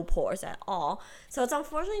no pores at all. So it's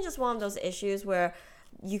unfortunately just one of those issues where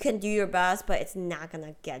you can do your best, but it's not going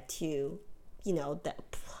to get to, you know,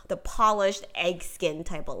 the polished egg skin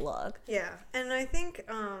type of look. Yeah. And I think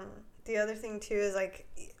the other thing too is, like,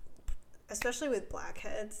 especially with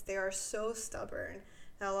blackheads, they are so stubborn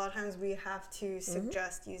that a lot of times we have to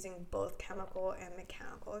suggest using both chemical and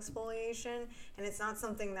mechanical exfoliation, and it's not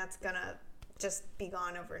something that's gonna just be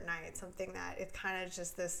gone overnight. It's something that it's kind of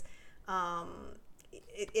just this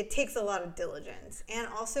it takes a lot of diligence and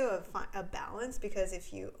also a balance, because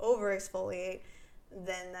if you over exfoliate,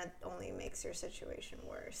 then that only makes your situation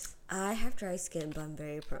worse. I have dry skin, but I'm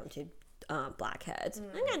very prone to blackheads.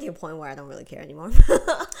 I'm getting to a point where I don't really care anymore.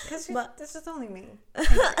 Because this is only me.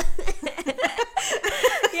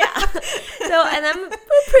 Yeah. So, and I'm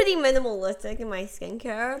pretty minimalistic in my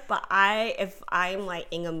skincare, but if I'm like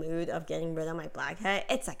in a mood of getting rid of my blackhead,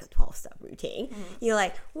 it's like a 12-step routine. You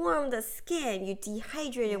like warm the skin, you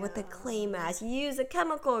dehydrate it with a clay mask, you use a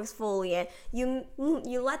chemical exfoliant, you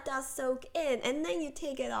let that soak in, and then you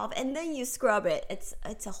take it off, and then you scrub it.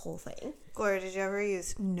 It's a whole thing. Gloria, did you ever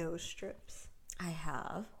use nose strips? I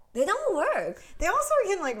have. They don't work. They also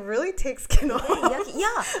can, like, really take skin off.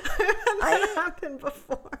 Yeah. That happened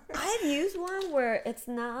before. I've used one where it's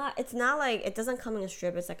not like, it doesn't come in a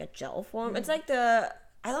strip, it's like a gel form. It's like I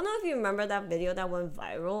don't know if you remember that video that went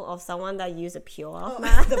viral of someone that used a peel-off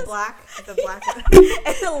mask. The black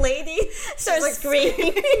and the lady starts like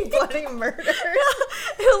screaming bloody murder.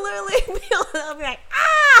 It literally peeled it up, like,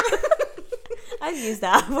 ah! I've used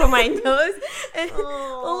that for my nose. It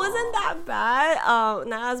wasn't that bad.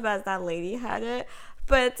 Not as bad as that lady had it.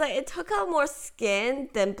 But it's like, it took out more skin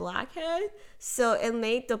than blackhead. So it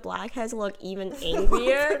made the blackheads look even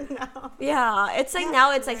angrier. No. Yeah. It's like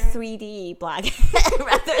now it's like 3D blackhead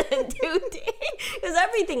rather than 2D. Because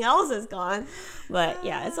everything else is gone. But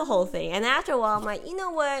yeah, it's a whole thing. And after a while, I'm like, you know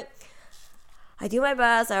what? I do my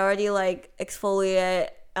best. I already like exfoliate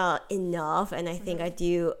enough, and I think I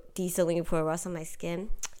do decently for the rest of my skin.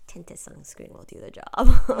 Tinted sunscreen will do the job.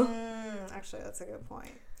 Actually, that's a good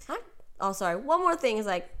point. Oh, sorry. One more thing is,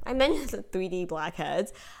 like, I mentioned the 3D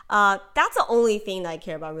blackheads. That's the only thing that I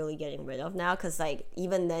care about really getting rid of now, because, like,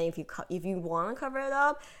 even then, if you want to cover it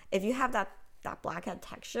up, if you have that blackhead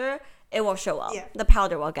texture, it will show up. Yeah. The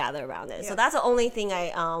powder will gather around it. Yeah. So that's the only thing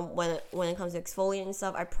I when it comes to exfoliating and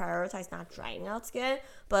stuff, I prioritize not drying out skin.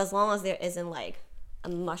 But as long as there isn't like a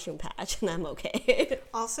mushroom patch, and I'm okay.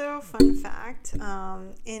 Also, fun fact,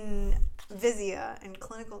 in Vizia and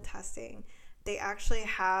clinical testing, they actually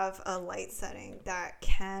have a light setting that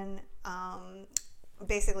can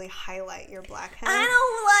basically highlight your blackhead. I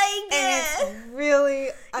don't like it. And it's really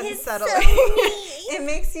unsettling. It's so it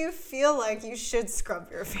makes you feel like you should scrub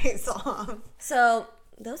your face off. So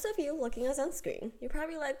those of you looking at sunscreen, you're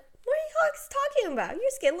probably like, what are you talking about?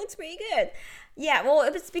 Your skin looks pretty good. Yeah, well,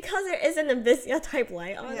 it's because there isn't a Vizia type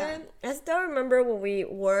light on it. I still remember when we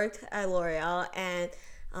worked at L'Oreal and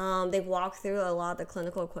they walk through a lot of the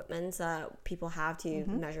clinical equipment that people have to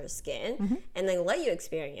measure skin, and they let you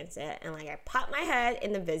experience it. And like, I pop my head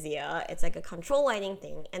in the Vizia. It's like a control lighting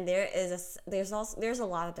thing, and there's a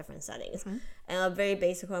lot of different settings. And a very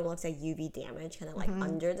basic one looks at UV damage, kind of like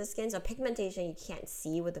under the skin, so pigmentation you can't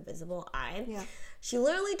see with the visible eye. Yeah. She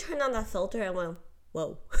literally turned on that filter and went,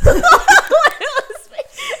 whoa.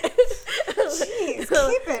 Jeez,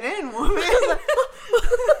 keep it in, woman.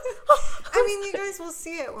 I mean, you guys, will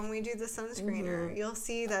see it when we do the sunscreener. You'll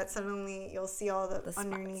see that suddenly you'll see all the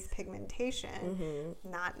underneath pigmentation.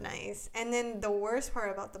 Not nice. And then the worst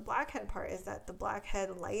part about the blackhead part is that the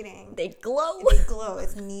blackhead lighting, they glow.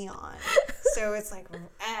 It's neon. So it's like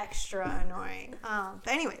extra annoying. But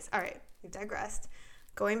anyways, all right, we've digressed.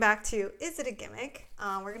 Going back to, is it a gimmick?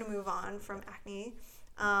 We're going to move on from acne.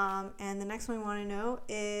 And the next one we want to know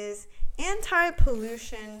is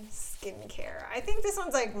anti-pollution skincare. I think this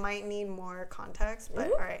one's like might need more context,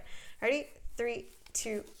 but all right. Ready? 3,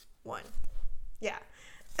 2, 1. Yeah.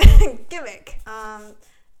 Gimmick. I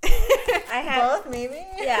have both, maybe?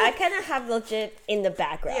 Yeah, I kind of have legit in the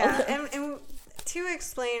background. Yeah, and to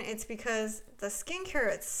explain, it's because the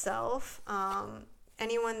skincare itself,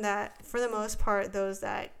 anyone that, for the most part, those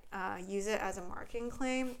that use it as a marketing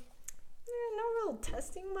claim, no real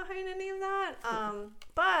testing behind any of that.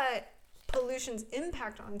 But pollution's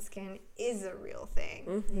impact on skin is a real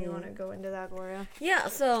thing. You want to go into that, Gloria? Yeah,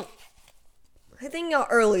 so I think in our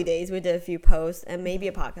early days we did a few posts and maybe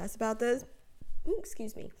a podcast about this.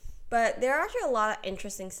 Excuse me. But there are actually a lot of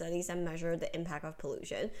interesting studies that measure the impact of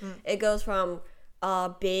pollution. It goes from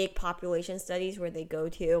big population studies where they go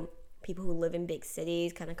to people who live in big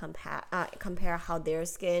cities, kind of compare how their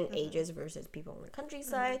skin ages versus people in the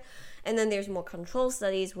countryside. And then there's more control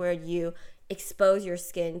studies where you expose your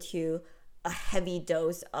skin to a heavy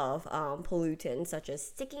dose of pollutants, such as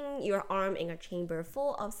sticking your arm in a chamber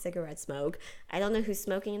full of cigarette smoke. I don't know who's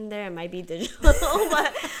smoking in there. It might be digital,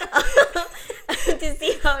 but to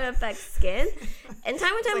see how it affects skin. And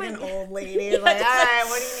time and time, like an old lady, like, all right,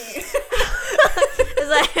 what do you need? It's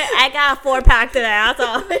like, I got a 4-pack today. That's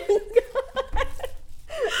all.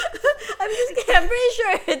 I'm pretty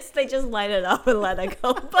sure they just light it up and let it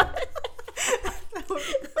go. But that would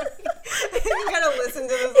be funny. You gotta listen to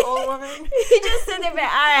this old woman. You just sit there, all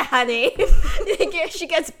right, honey. She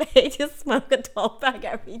gets paid to smoke a 12-pack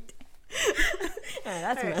every day.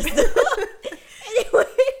 That's messed up. Anyway,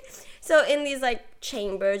 so in these like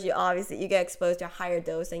chambers, you get exposed to a higher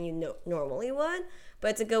dose than you normally would.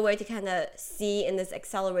 But it's a good way to kind of see in this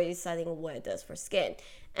accelerated setting what it does for skin.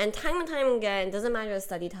 And time again, it doesn't matter the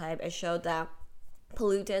study type, it showed that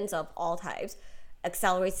pollutants of all types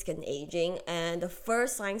accelerate skin aging. And the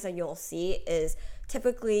first signs that you'll see is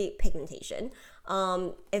typically pigmentation.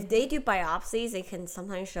 If they do biopsies, they can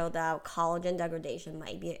sometimes show that collagen degradation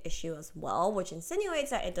might be an issue as well, which insinuates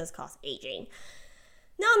that it does cause aging.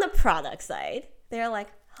 Now on the product side, they're like,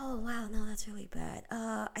 oh, wow, no, that's really bad.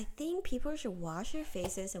 I think people should wash their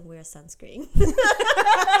faces and wear sunscreen.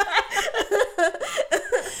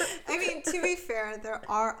 I mean, to be fair, there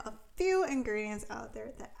are a few ingredients out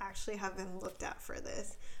there that actually have been looked at for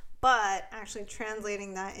this. But actually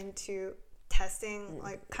translating that into testing,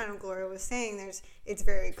 like kind of Gloria was saying, it's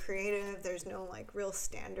very creative. There's no like real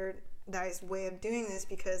standardized way of doing this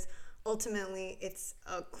because ultimately it's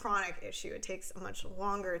a chronic issue. It takes a much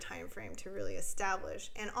longer time frame to really establish.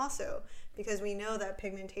 And also because we know that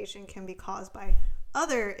pigmentation can be caused by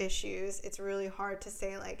other issues, it's really hard to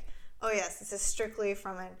say like, oh yes, this is strictly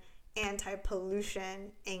from an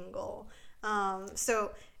anti-pollution angle.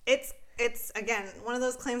 So it's again one of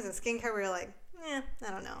those claims in skincare where you're like, I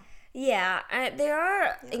don't know. Yeah, there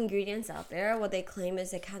are ingredients out there. What they claim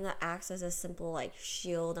is it kind of acts as a simple like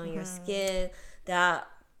shield on your skin that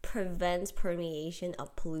prevents permeation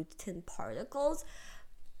of pollutant particles.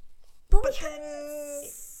 But then,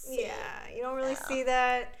 you don't really see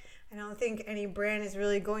that. I don't think any brand is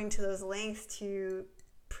really going to those lengths to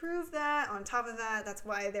prove that. On top of that, that's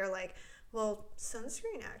why they're like, well,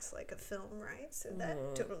 sunscreen acts like a film, right? So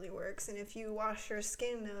that totally works. And if you wash your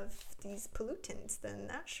skin of these pollutants, then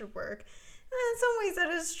that should work. And in some ways that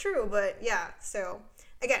is true. But yeah, so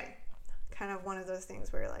again, kind of one of those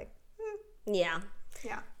things where you're like, Yeah.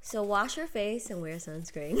 So wash your face and wear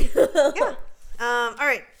sunscreen. Yeah. All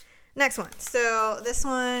right. Next one. So this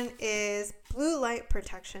one is blue light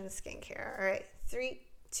protection skincare. All right. 3,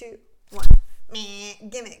 2, 1.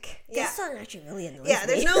 Gimmick. This one actually really annoys me. Yeah,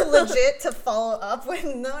 there's no legit to follow up with.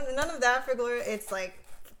 None of that for Gloria. It's like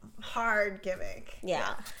hard gimmick.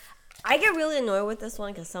 Yeah. I get really annoyed with this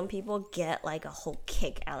one because some people get like a whole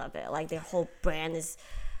kick out of it. Like their whole brand is,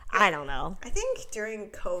 I don't know. I think during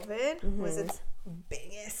COVID was its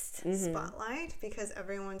biggest spotlight because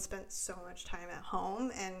everyone spent so much time at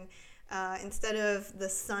home and instead of the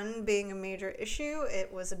sun being a major issue,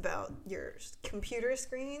 it was about your computer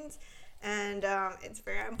screens. And it's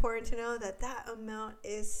very important to know that amount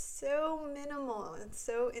is so minimal and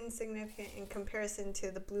so insignificant in comparison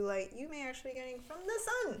to the blue light you may actually be getting from the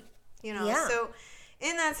sun. You know, So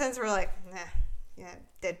in that sense, we're like,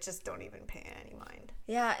 that just don't even pay it any mind.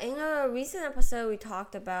 Yeah, in a recent episode, we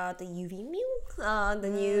talked about the UV Mule,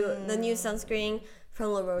 the new sunscreen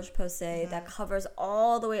from La Roche-Posay that covers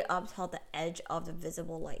all the way up to the edge of the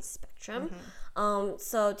visible light spectrum.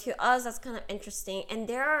 So to us, that's kind of interesting. And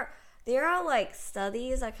there are like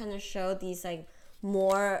studies that kind of show these like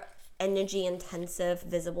more energy intensive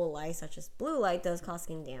visible light, such as blue light, does cause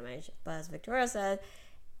skin damage. But as Victoria said,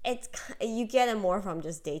 you get it more from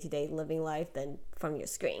just day-to-day living life than from your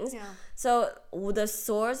screens. Yeah. So the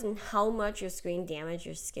source and how much your screen damage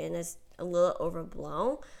your skin is a little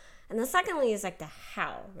overblown. And then secondly is like the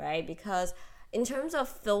how, right? Because in terms of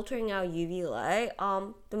filtering out UV light,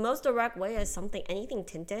 the most direct way is anything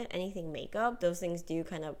tinted, anything makeup. Those things do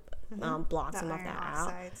kind of block some of that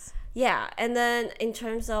out. Yeah, and then in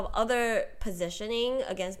terms of other positioning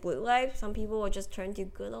against blue light, some people will just turn to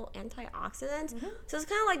good old antioxidants. So it's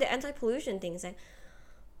kind of like the anti-pollution thing. It's like,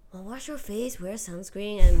 well, wash your face, wear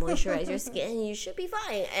sunscreen, and moisturize your skin, and you should be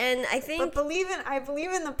fine. And I think... But I believe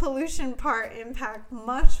in the pollution part impact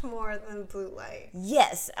much more than blue light.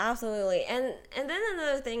 Yes, absolutely. And then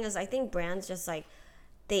another thing is I think brands just like,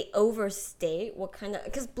 they overstate what kind of...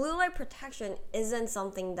 Because blue light protection isn't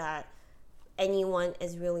something that anyone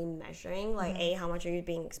is really measuring, like how much are you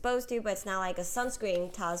being exposed to, but it's not like a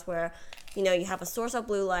sunscreen test where you have a source of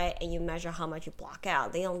blue light and you measure how much you block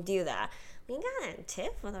out. They don't do that. We got a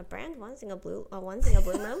tip with a brand once in a blue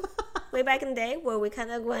moon way back in the day where we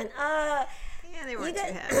kind of went they weren't too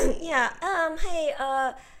happy. Hey,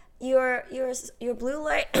 your blue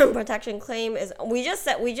light protection claim is... We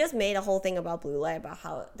just made a whole thing about blue light, about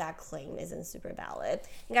how that claim isn't super valid.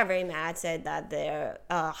 He got very mad, said that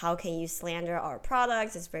how can you slander our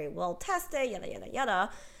products? It's very well tested, yada yada yada.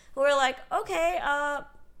 And we're like, okay,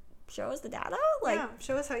 show us the data.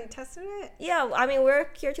 Show us how you tested it. Yeah, I mean, we're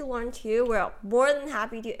here to learn too. We're more than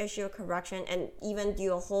happy to issue a correction and even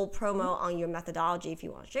do a whole promo on your methodology if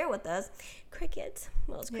you want to share with us. Crickets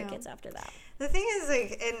after that. The thing is,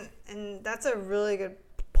 like, and that's a really good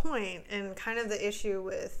point, and kind of the issue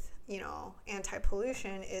with,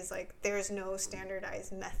 anti-pollution is, like, there's no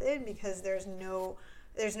standardized method because there's no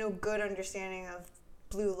good understanding of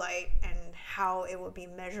blue light and how it would be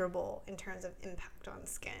measurable in terms of impact on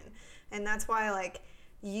skin. And that's why, like,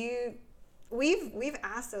 we've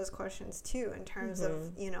asked those questions too in terms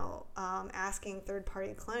of asking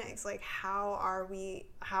third-party clinics, like, how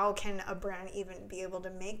can a brand even be able to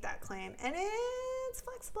make that claim? And it's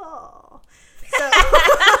flexible. So I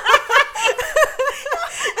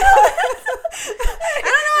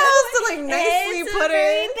don't know how else to like nicely put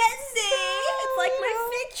it. It's like my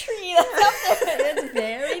fig tree that's up there. It's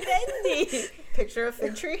very bendy. Picture a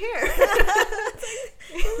fig tree here.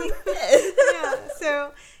 Yeah,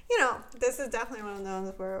 so this is definitely one of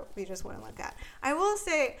those where we just want to look at. I will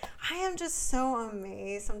say, I am just so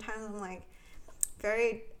amazed. Sometimes I'm like,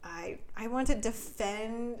 I want to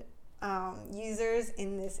defend users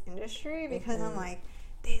in this industry because I'm like,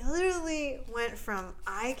 they literally went from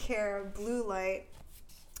eye care, blue light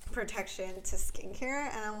protection to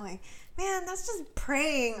skincare, and I'm like, man, that's just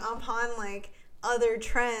preying upon like other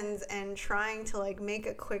trends and trying to like make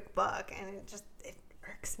a quick buck, and it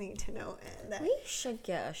irks me to no end. We should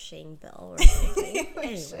get a Shane Bell or something.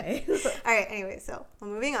 Anyway. Anyway, so we're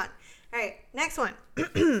moving on. All right, next one.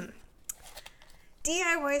 DIY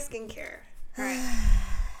skincare. All right.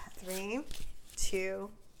 3, 2,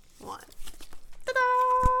 1.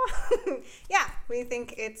 Ta-da! Yeah, we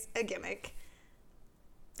think it's a gimmick.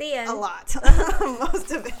 The end. A lot.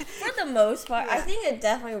 Most of it. For the most part, I think it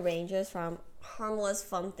definitely ranges from harmless,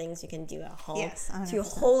 fun things you can do at home to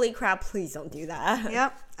holy crap, please don't do that.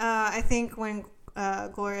 Yep. I think when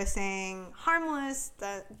Gloria is saying harmless,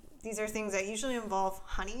 that these are things that usually involve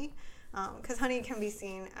honey, because honey can be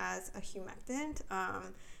seen as a humectant,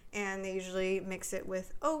 and they usually mix it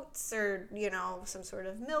with oats or some sort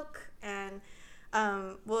of milk, and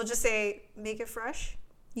we'll just say make it fresh.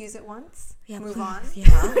 Use it once. Yeah, move on. Yeah.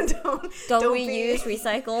 don't reuse,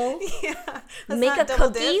 recycle. Yeah. Make a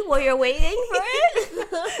cookie while you're waiting for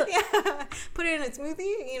it. Yeah. Put it in a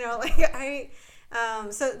smoothie.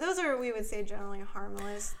 So those are, we would say, generally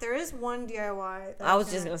harmless. There is one DIY. I was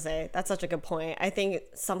just going to say, that's such a good point. I think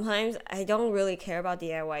sometimes I don't really care about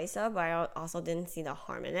DIY stuff, but I also didn't see the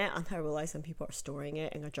harm in it until I realized some people are storing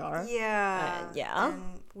it in a jar. Yeah.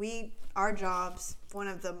 And our jobs, one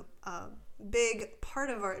of the big part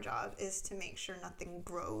of our job is to make sure nothing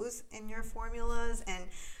grows in your formulas, and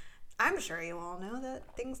I'm sure you all know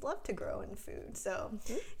that things love to grow in food. So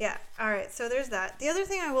yeah, all right, so there's that. The other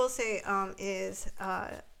thing I will say is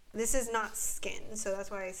this is not skin, so that's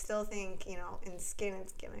why I still think in skin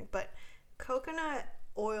it's gimmick, but coconut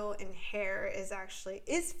oil in hair is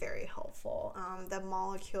very helpful. The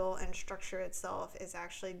molecule and structure itself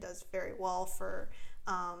does very well for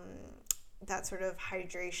that sort of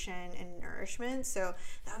hydration and nourishment. So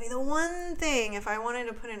that would be the one thing, if I wanted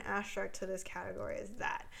to put an asterisk to this category, is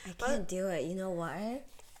that. I can't do it. You know why?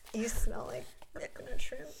 You smell like coconut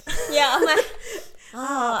shrimp. Yeah, I'm like,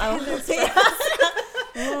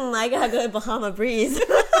 I gotta go to Bahama Breeze.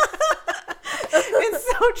 It's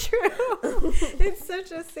so true. It's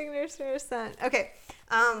such a signature scent. Okay,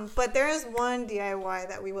 but there is one DIY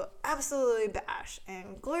that we will absolutely bash,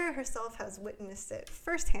 and Gloria herself has witnessed it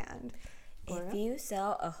firsthand. Gloria? If you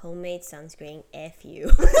sell a homemade sunscreen, F you.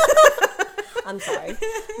 I'm sorry.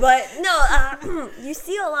 But no, you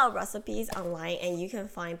see a lot of recipes online, and you can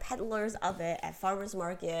find peddlers of it at farmers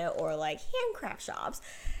market or like handcraft shops.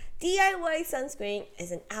 DIY sunscreen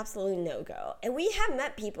is an absolute no-go. And we have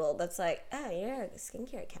met people that's like, oh, you're a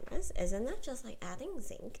skincare chemist. Isn't that just like adding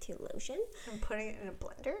zinc to lotion? And putting it in a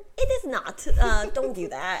blender? It is not. Don't do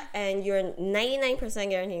that. And you're 99%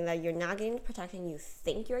 guaranteeing that you're not getting the protection you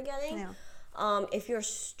think you're getting. Yeah. If you're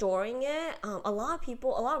storing it, a lot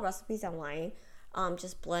of recipes online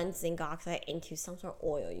just blend zinc oxide into some sort of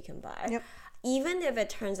oil you can buy. Yep. Even if it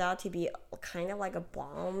turns out to be kind of like a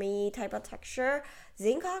balmy type of texture,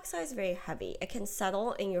 zinc oxide is very heavy. It can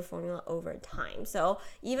settle in your formula over time. So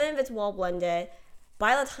even if it's well blended,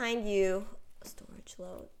 by the time you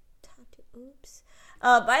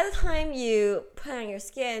by the time you put it on your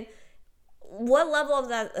skin, what level of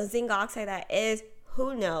that zinc oxide that is,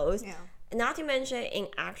 who knows? Yeah. Not to mention, in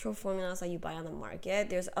actual formulas that you buy on the market,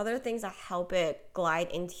 there's other things that help it glide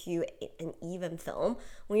into an even film.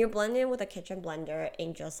 When you're blending with a kitchen blender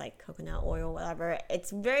in just like coconut oil, whatever,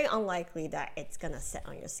 it's very unlikely that it's gonna sit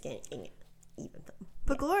on your skin in even film.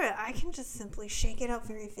 But Gloria, I can just simply shake it out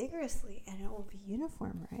very vigorously and it will be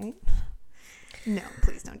uniform, right? No,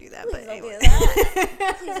 please don't do that. Please but don't anyway. do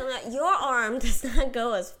that. Please don't do that. Your arm does not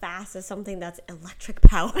go as fast as something that's electric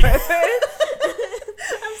powered. I'm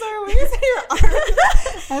sorry, when you say your arm.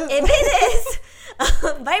 If it is,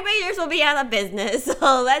 vibrators will be out of business.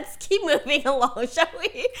 So let's keep moving along, shall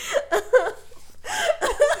we?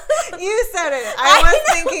 You said it. I was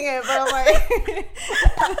thinking it, but I'm like.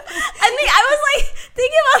 I was like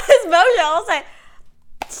thinking about this motion. I was like,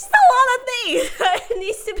 just a lot of things. It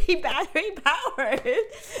needs to be battery powered.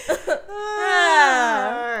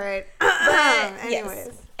 All right. But anyways.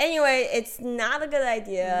 yes. Anyway, it's not a good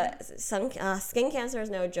idea. Some skin cancer is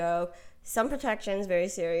no joke. Some protection is very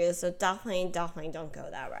serious. So definitely don't go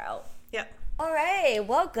that route. Yep. All right.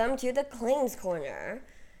 Welcome to the Claims Corner.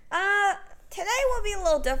 Today will be a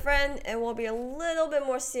little different. It will be a little bit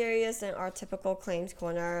more serious than our typical Claims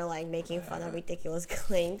Corner, like making fun of ridiculous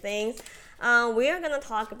claim things. We are going to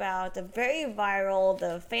talk about the very viral,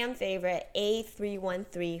 the fan favorite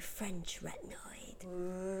A313 French retinoid.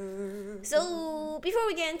 So before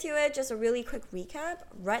we get into it, just a really quick recap.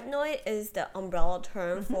 Retinoid is the umbrella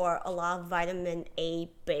term for a lot of vitamin A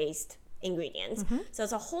based ingredients. So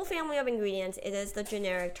it's a whole family of ingredients. It is the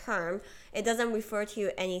generic term. It doesn't refer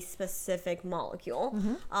to any specific molecule.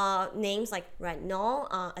 Names like retinol,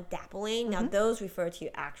 adapalene, now those refer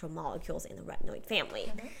to actual molecules in the retinoid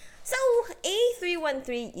family. So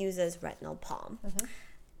A313 uses retinol palm.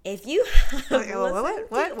 If you have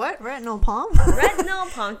what? Retinol palm?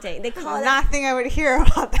 Retinol palm thing. They call it. Not think I would hear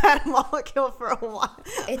about that molecule for a while.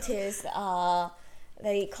 It is.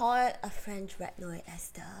 They call it a French retinoid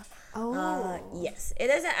ester. Yes, it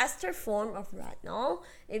is an ester form of retinol.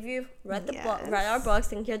 If you've read read our books,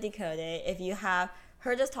 Think You're Decoded, if you have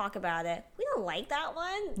heard us talk about it, we don't like that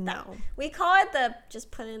one. No. We call it the just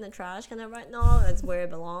put it in the trash kind of retinol. That's where it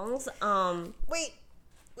belongs. Wait,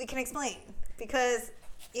 we can explain. Because,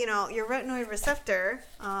 your retinoid receptor,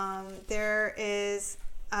 there is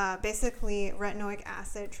basically retinoic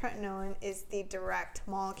acid. Tretinoin is the direct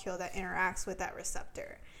molecule that interacts with that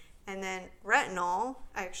receptor. And then retinol,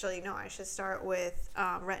 I should start with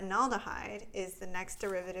retinaldehyde is the next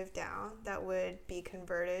derivative down that would be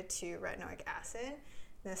converted to retinoic acid.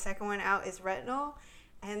 The second one out is retinol.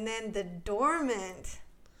 And then the dormant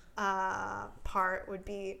part would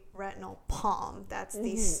be retinol palm. That's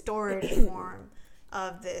the storage form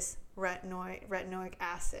of this retinoic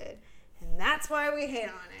acid. And that's why we hate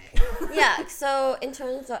on it. Yeah, so in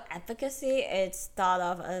terms of efficacy, it's thought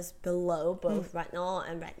of as below both retinol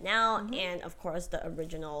and retinal, and of course the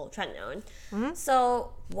original tretinoin.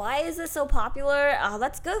 So why is this so popular?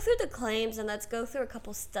 Let's go through the claims and let's go through a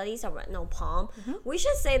couple studies of retinol palm. We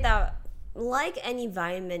should say that like any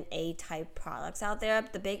vitamin A type products out there,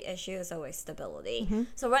 the big issue is always stability.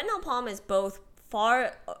 So retinol palm is both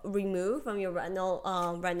far removed from your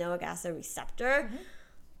retinoic acid receptor.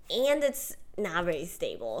 and it's not very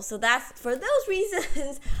stable. So that's for those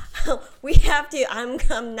reasons we have to. I'm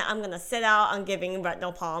gonna sit out on giving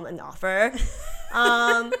retinol palm an offer.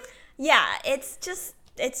 Yeah, it's just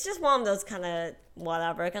one of those kind of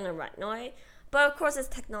whatever kind of retinoid. But of course, as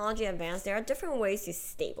technology advances, there are different ways to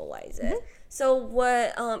stabilize it. Mm-hmm. So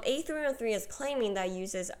what A313 is claiming that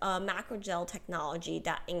uses a macrogel technology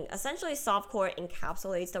that essentially softcore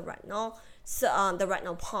encapsulates the retinol, the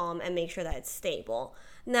retinol palm, and make sure that it's stable.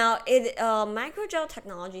 Now, macrogel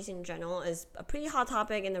technologies in general is a pretty hot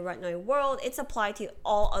topic in the retinoid world. It's applied to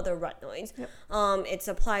all other retinoids. Yep. It's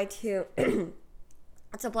applied to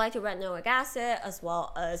retinoic acid as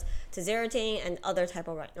well as tazarotene and other type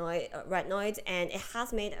of retinoids, and it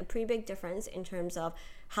has made a pretty big difference in terms of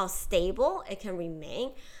how stable it can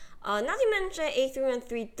remain. Not to mention,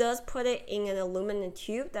 A313 does put it in an aluminum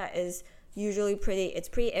tube that is usually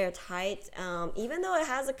pretty airtight. Even though it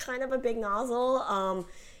has a kind of a big nozzle,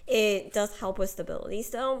 it does help with stability.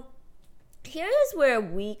 So here is where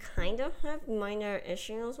we kind of have minor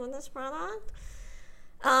issues with this product.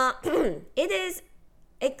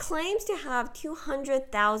 It claims to have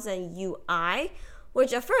 200,000 UI,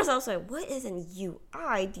 which at first I was like, what is an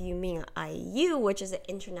UI? Do you mean IU, which is an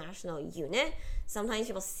international unit? Sometimes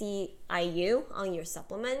you'll see IU on your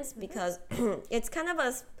supplements because it's kind of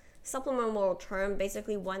a supplemental term.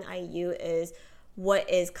 Basically, 1 IU is what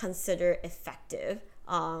is considered effective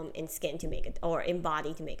in skin to make it, or in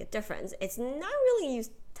body to make a difference. It's not really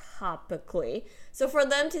used topically. So for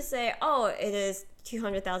them to say, oh, it is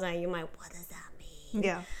 200,000 IU, what does that mean?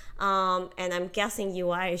 Yeah. And I'm guessing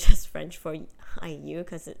UI is just French for IU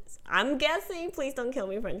because I'm guessing, please don't kill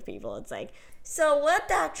me, French people. It's like, so what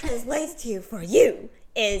that translates to for you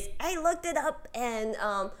is, I looked it up and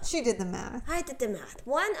she did the math. I did the math.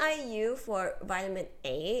 1 IU for vitamin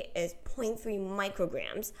A is 0.3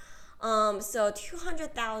 micrograms. So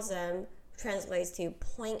 200,000 translates to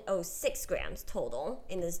 0.06 grams total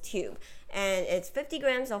in this tube. And it's 50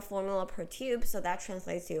 grams of formula per tube, so that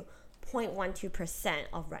translates to 0.12%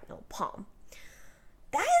 of retinol palm.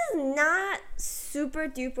 That is not super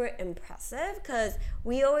duper impressive because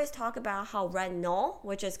we always talk about how retinol,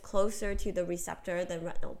 which is closer to the receptor than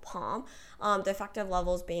retinol palm, the effective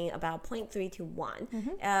levels being about 0.3 to 1. Mm-hmm.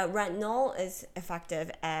 Retinol is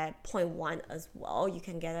effective at 0.1 as well. You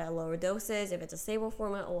can get it at lower doses. If it's a stable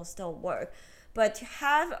format, it will still work. But to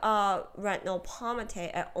have retinol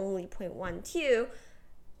palmitate at only 0.12 is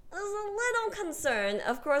a little concern.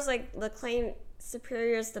 Of course, like the claim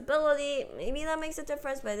superior stability, maybe that makes a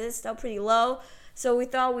difference, but it is still pretty low. So we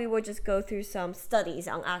thought we would just go through some studies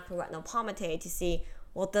on active retinol palmitate to see,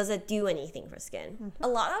 well, does it do anything for skin? Mm-hmm. A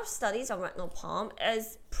lot of studies on retinol palm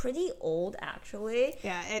is pretty old, actually.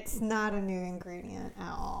 Yeah, it's not a new ingredient at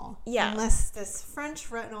all. Yeah. Unless this French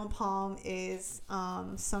retinol palm is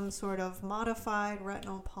some sort of modified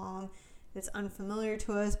retinol palm. It's unfamiliar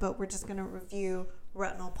to us, but we're just going to review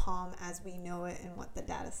retinol palm as we know it and what the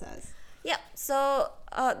data says. Yeah, so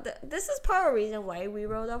this is part of the reason why we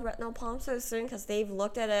wrote up retinol palm so soon, because they've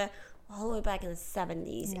looked at it all the way back in the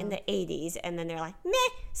 70s, in the 80s, and then they're like, meh.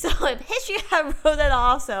 So history had wrote it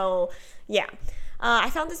off, so yeah.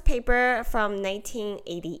 I found this paper from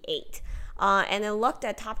 1988, and it looked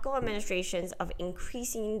at topical administrations of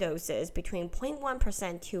increasing doses between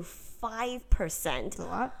 0.1% to 5%. That's a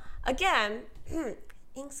lot. Again,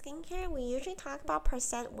 in skincare, we usually talk about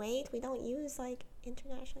percent weight. We don't use, like,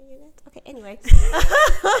 international units. Okay, anyway.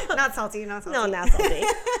 Not salty. No, not salty.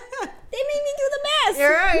 They made me do the math.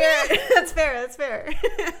 You're right. That's fair.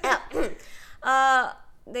 Yeah.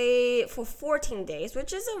 They, for 14 days,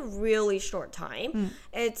 which is a really short time.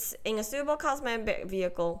 It's in a suitable cosmetic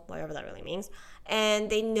vehicle, whatever that really means. And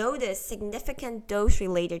they noticed significant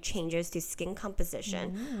dose-related changes to skin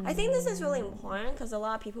composition. I think this is really important because a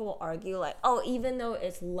lot of people will argue like, oh, even though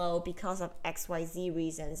it's low because of XYZ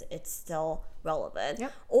reasons, it's still relevant.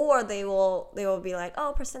 Yep. Or they will be like,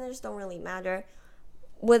 oh, percentages don't really matter.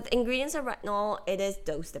 With ingredients of retinol, it is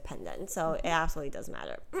dose dependent, so it absolutely does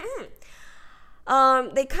matter.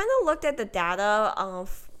 They kind of looked at the data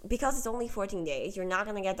because it's only 14 days. You're not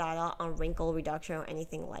going to get data on wrinkle reduction or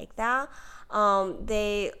anything like that.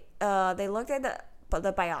 They looked at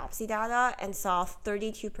the biopsy data and saw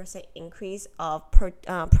 32% increase of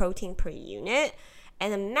protein per unit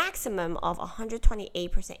and a maximum of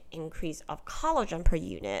 128% increase of collagen per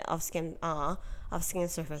unit of skin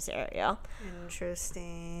surface area.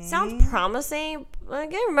 Interesting. Sounds promising.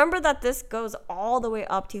 Again, remember that this goes all the way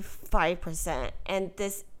up to 5%, and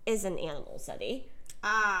this is an animal study.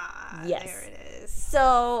 Yes. There it is.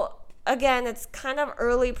 So again, it's kind of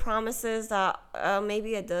early promises that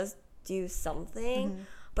maybe it does do something,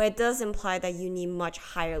 but but it does imply that you need much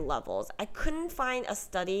higher levels. I couldn't find a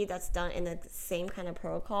study that's done in the same kind of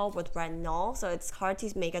protocol with retinol, so it's hard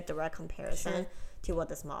to make a direct comparison to what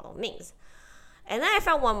this model means. And then I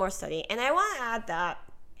found one more study, and I want to add that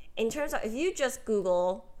in terms of if you just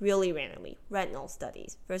Google really randomly retinol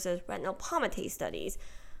studies versus retinol palmitate studies,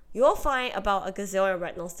 you'll find about a gazillion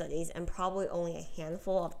retinol studies and probably only a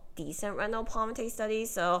handful of decent retinol palmitate studies.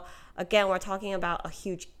 So again, we're talking about a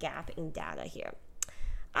huge gap in data here.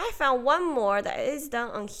 I found one more that is done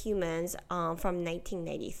on humans from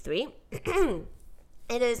 1993.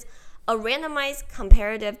 It is a randomized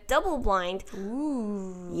comparative double-blind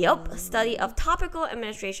study of topical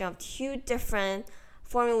administration of 2 different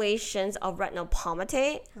formulations of retinol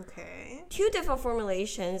palmitate. Okay. 2 different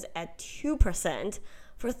formulations at 2%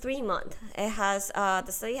 for 3 months. It has the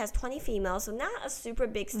study has 20 females, so not a super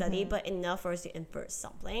big study, but enough for us to infer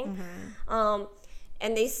something.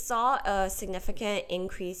 And they saw a significant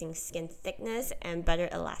increase in skin thickness and better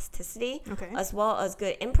elasticity, as well as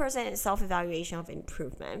good in-person and self-evaluation of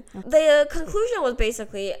improvement. The conclusion was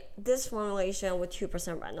basically this formulation with 2%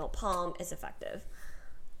 retinol palm is effective.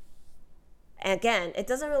 And again, it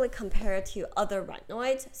doesn't really compare to other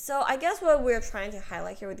retinoids. So I guess what we're trying to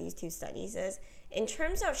highlight here with these 2 studies is in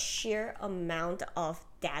terms of sheer amount of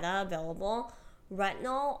data available,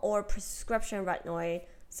 retinol or prescription retinoid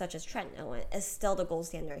such as tretinoin is still the gold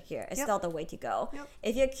standard here. It's still the way to go.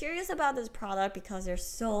 If you're curious about this product because there's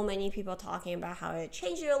so many people talking about how it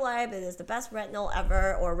changed your life, it is the best retinol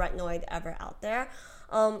ever or retinoid ever out there,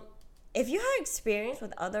 if you have experience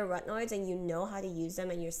with other retinoids and you know how to use them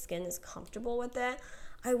and your skin is comfortable with it,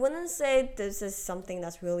 I wouldn't say this is something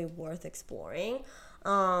that's really worth exploring.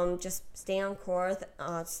 Just stay on course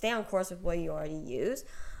with what you already use.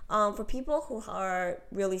 For people who are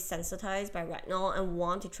really sensitized by retinol and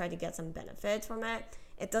want to try to get some benefits from it,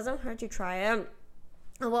 it doesn't hurt to try it.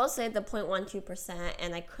 I will say the 0.12%,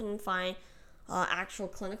 and I couldn't find actual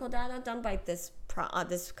clinical data done by this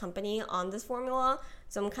company on this formula.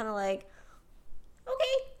 So I'm kind of like,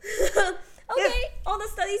 okay, all the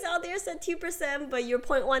studies out there said 2%, but you're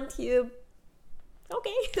 0.12.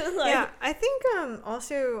 Okay. Yeah, I think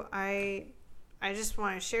also I just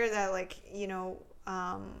want to share that, like,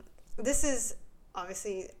 this is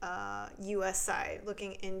obviously U.S. side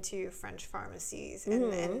looking into French pharmacies,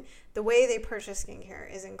 and the way they purchase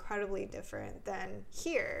skincare is incredibly different than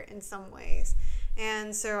here in some ways.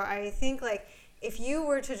 And so I think, like, if you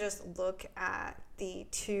were to just look at the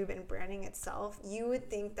tube and branding itself, you would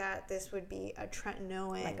think that this would be a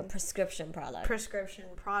tretinoin, like a prescription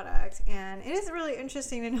product. And it is really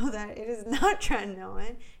interesting to know that it is not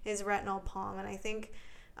tretinoin, it is retinol palm. And I think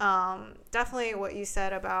definitely what you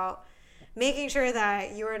said about making sure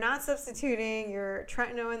that you are not substituting your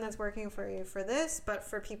tretinoin that's working for you for this, but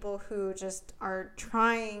for people who just are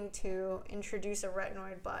trying to introduce a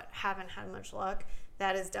retinoid but haven't had much luck,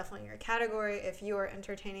 that is definitely your category. If you are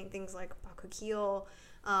entertaining things like Bakuchiol,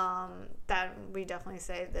 that we definitely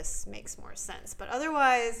say this makes more sense. But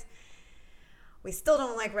otherwise, we still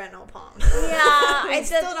don't like retinol palm. Yeah, we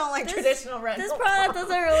still don't like traditional retinol palm. This product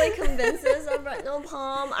doesn't really convince us of retinol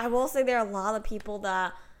palm. I will say there are a lot of people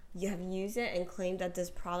that you have used it and claim that this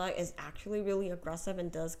product is actually really aggressive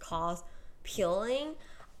and does cause peeling.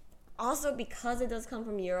 Also, because it does come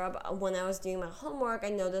from Europe, when I was doing my homework, I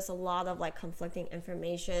noticed a lot of like conflicting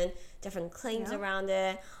information, different claims around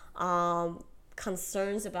it,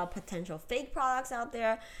 concerns about potential fake products out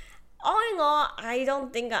there. All in all, I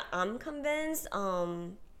don't think I'm convinced.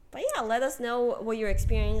 But yeah, let us know what your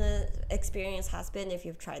experience has been if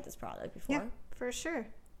you've tried this product before. Yeah, for sure.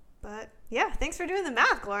 But yeah, thanks for doing the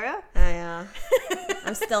math, Gloria. Yeah.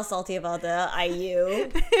 I'm still salty about the IU.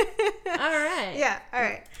 All right. Yeah, all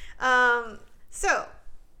right. So,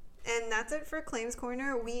 and that's it for Claims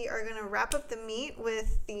Corner. We are going to wrap up the meat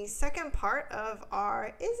with the second part of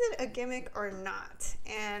our Is It a Gimmick or Not?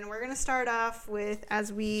 And we're going to start off with,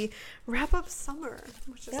 as we wrap up summer,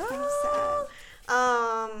 which is kind of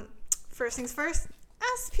sad. First things first,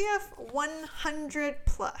 SPF 100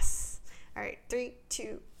 plus. All right, 3,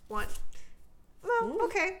 2, 1. Well,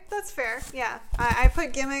 okay, that's fair. Yeah, I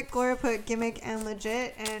put gimmick, Gloria put gimmick and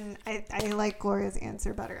legit, and I like Gloria's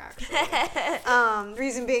answer better, actually.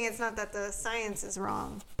 Reason being, it's not that the science is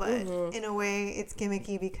wrong, but in a way, it's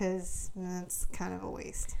gimmicky because it's kind of a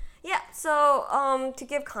waste. Yeah, so to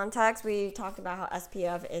give context, we talked about how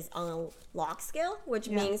SPF is on a log scale, which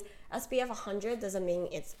means SPF 100 doesn't mean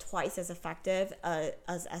it's twice as effective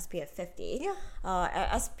as SPF 50. Yeah.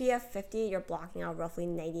 At SPF 50, you're blocking out roughly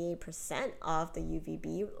 98% of the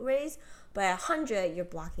UVB rays, but at 100, you're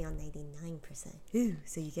blocking out 99%. Ooh,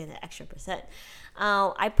 so you get an extra percent.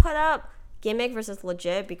 I put up gimmick versus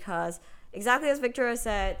legit, because exactly as Victoria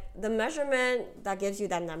said, the measurement that gives you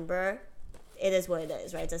that number, it is what it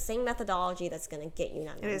is, right? It's the same methodology that's going to get you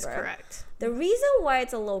that number. It is correct. The reason why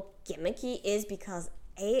it's a little gimmicky is because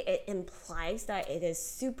it implies that it is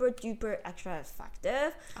super duper extra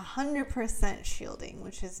effective. 100% shielding,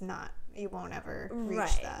 which is not, you won't ever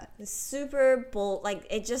reach that. It's super bold, like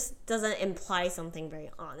it just doesn't imply something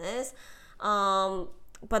very honest.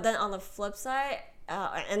 But then on the flip side,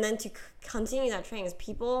 and then to continue that trend, is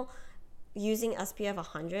people using SPF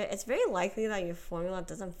 100, it's very likely that your formula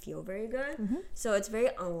doesn't feel very good. So it's very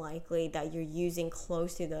unlikely that you're using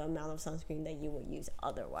close to the amount of sunscreen that you would use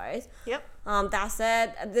otherwise. Yep. That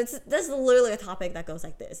said, this is literally a topic that goes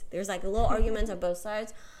like this. There's like a little argument on both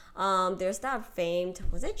sides. There's that famed,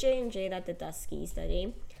 was it J&J that did that ski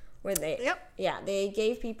study where they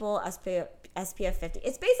gave people SPF 50.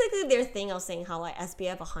 It's basically their thing of saying how like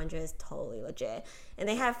SPF 100 is totally legit, and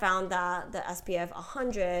they have found that the SPF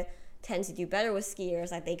 100 tends to do better with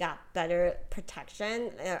skiers, like they got better protection.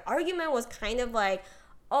 Their argument was kind of like,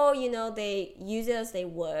 oh, they use it as they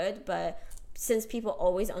would, but since people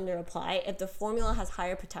always under apply, if the formula has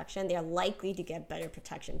higher protection, they're likely to get better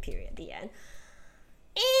protection, period, at the end.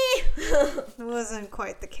 It wasn't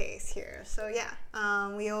quite the case here. So yeah,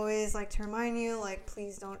 we always like to remind you, like,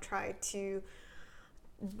 please don't try to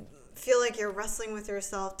feel like you're wrestling with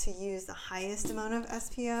yourself to use the highest amount of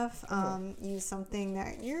SPF. Use something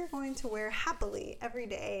that you're going to wear happily every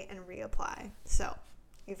day and reapply. So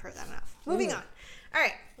you've heard that enough. Moving on. All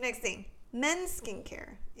right, next thing. Men's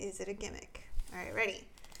skincare. Is it a gimmick? All right, ready?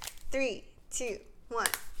 3, 2, 1.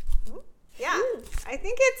 Yeah, I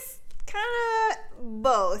think it's kind of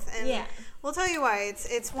both, and we'll tell you why.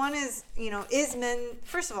 It's one is, is men,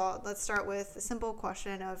 first of all, let's start with the simple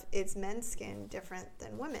question of, is men's skin different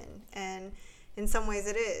than women? And in some ways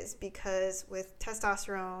it is, because with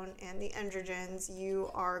testosterone and the androgens,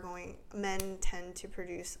 men tend to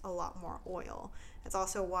produce a lot more oil. That's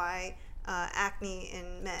also why acne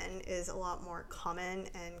in men is a lot more common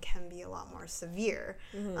and can be a lot more severe.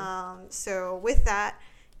 So with that,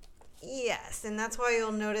 yes, and that's why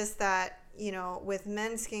you'll notice that, with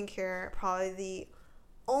men's skincare, probably the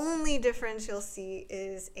only difference you'll see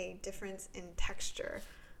is a difference in texture.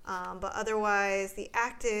 But otherwise, the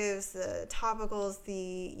actives, the topicals,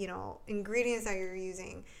 the, ingredients that you're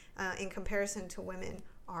using in comparison to women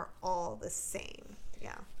are all the same.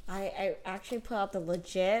 Yeah. I actually put up the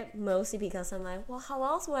legit mostly because I'm like, well, how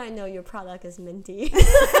else would I know your product is minty?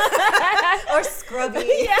 Or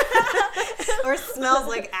scrubby. Or smells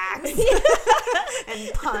like axe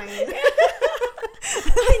and pine.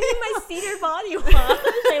 I need my cedar body wash.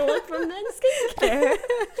 I look for men's skincare.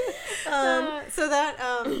 So that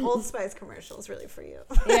Old Spice commercial is really for you.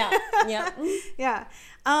 Yeah.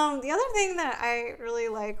 The other thing that I really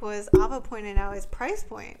like was Ava pointed out is price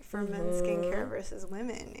point for men's skincare versus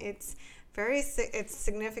women. It's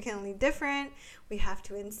significantly different. We have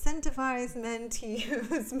to incentivize men to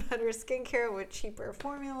use better skincare with cheaper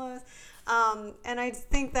formulas. And I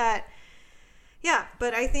think that,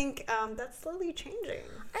 but I think that's slowly changing.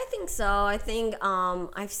 I think so. I think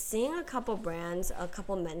I've seen a couple men's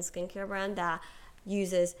skincare brand that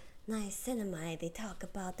uses niacinamide. They talk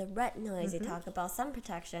about the retinoids. They talk about sun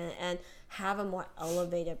protection and have a more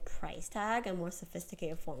elevated price tag and more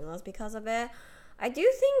sophisticated formulas because of it. I do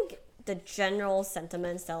think the general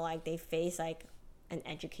sentiments that like they face like an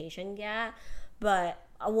education gap, but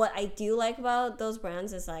what I do like about those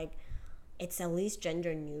brands is like it's at least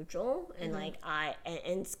gender neutral and and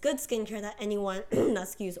it's good skincare that anyone that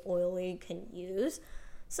skews oily can use.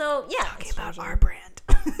 So yeah, talking about our brand.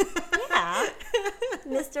 Yeah,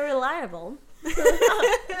 Mr. Reliable.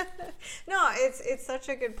 No, it's such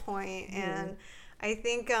a good point, and I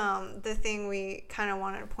think the thing we kind of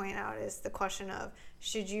wanted to point out is the question of,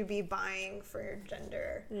 should you be buying for your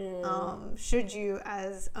gender? Should you,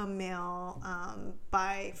 as a male,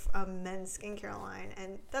 buy a men's skincare line?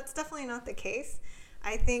 And that's definitely not the case.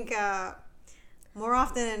 I think more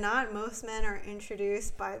often than not, most men are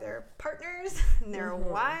introduced by their partners and their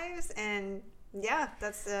wives, and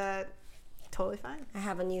that's totally fine. I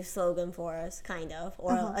have a new slogan for us, kind of,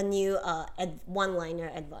 or a new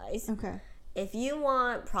one-liner advice. Okay. If you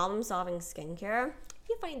want problem-solving skincare,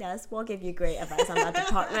 you find us. We'll give you great advice on that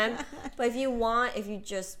department. But if you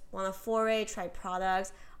just want to try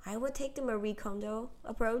products, I would take the Marie Kondo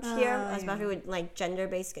approach here, especially with like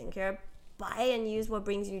gender-based skincare. Buy and use what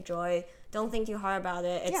brings you joy. Don't think too hard about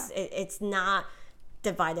it. It's not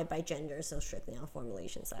divided by gender so strictly on the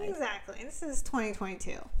formulation side. Exactly. This is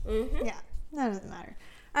 2022. Yeah, that doesn't matter.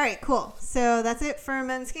 All right, cool. So that's it for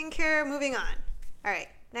men's skincare. Moving on. All right,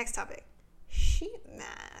 next topic. Sheet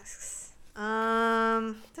masks.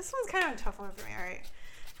 This one's kind of a tough one for me. All right.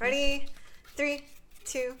 Ready? 3,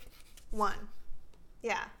 2, 1.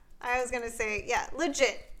 Yeah. I was going to say, yeah,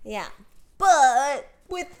 legit. Yeah. But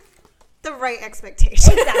with the right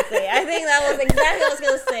expectation. Exactly. I think that was exactly what I was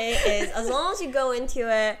going to say is as long as you go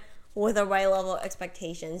into it with the right level of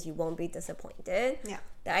expectations, you won't be disappointed. Yeah.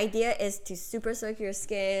 The idea is to super soak your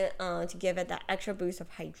skin, to give it that extra boost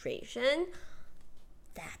of hydration.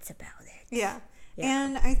 That's about it. Yeah.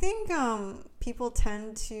 And I think people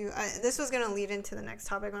tend to, this was going to lead into the next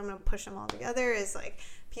topic, but I'm going to push them all together, is like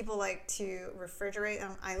people like to refrigerate.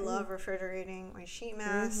 I love refrigerating my sheet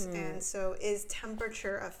masks. And so is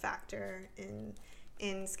temperature a factor in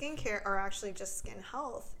skincare or actually just skin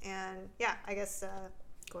health? And yeah, I guess,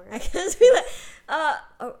 Gloria. I guess we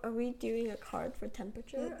are we doing a card for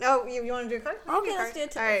temperature? Oh, you want to do a card? Okay, let's do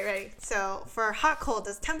it. All right, ready. So for hot, cold,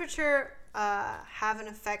 does temperature have an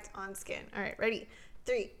effect on skin? All right, ready.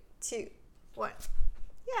 3, 2, 1.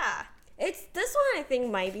 Yeah. This one I think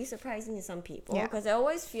might be surprising to some people because it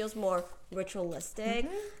always feels more ritualistic.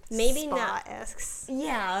 Maybe Spa-esque. not.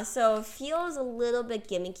 Yeah, so it feels a little bit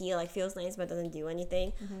gimmicky, like feels nice but doesn't do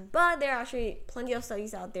anything. But there are actually plenty of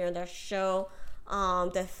studies out there that show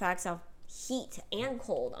the effects of heat and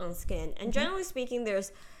cold on skin. And generally speaking,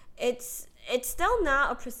 it's still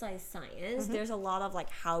not a precise science. There's a lot of like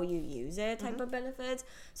how you use it type of benefits.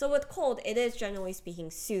 So with cold, it is generally speaking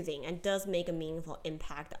soothing and does make a meaningful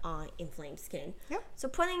impact on inflamed skin. Yep. So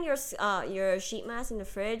putting your sheet mask in the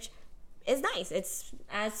fridge is nice. It's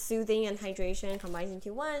as soothing and hydration combines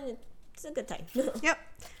into one. It's a good time. Yep.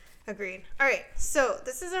 Agreed. All right, so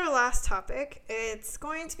this is our last topic. It's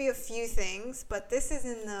going to be a few things, but this is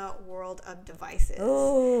in the world of devices.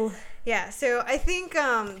 Oh. Yeah, so I think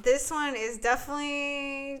this one is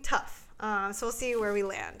definitely tough. So we'll see where we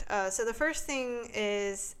land. So the first thing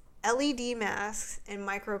is LED masks and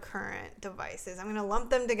microcurrent devices. I'm going to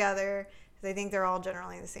lump them together because I think they're all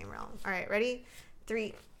generally in the same realm. All right, ready?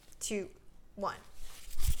 3, 2, 1.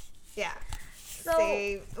 Yeah.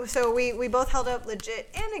 So we both held up legit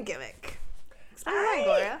and a gimmick. Explain why,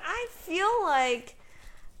 Gloria. I feel like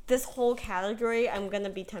this whole category, I'm going to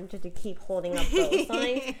be tempted to keep holding up both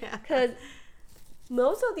signs because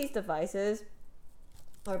most of these devices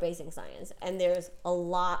are based in science and there's a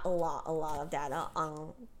lot of data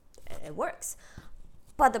on it works.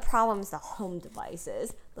 But the problem is the home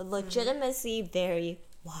devices. The legitimacy vary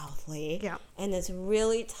wildly. Yeah. And it's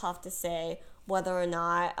really tough to say whether or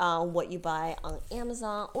not what you buy on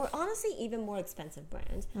Amazon or honestly even more expensive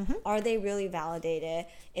brands, are they really validated?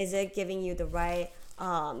 Is it giving you the right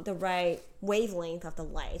wavelength of the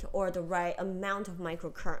light or the right amount of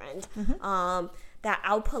microcurrent? That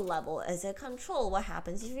output level, is it controlled? What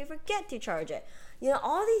happens if you forget to charge it? You know,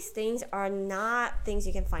 all these things are not things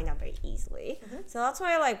you can find out very easily. So that's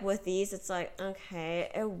why, like, with these, it's like,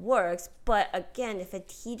 okay, it works. But again, if it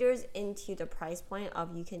teeters into the price point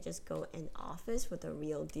of you can just go in office with a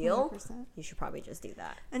real deal, 100%. You should probably just do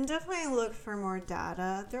that. And definitely look for more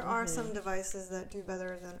data. There are some devices that do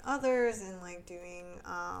better than others and, like, doing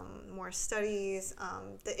more studies.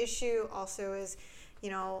 The issue also is,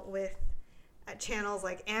 you know, with channels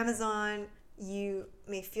like Amazon, you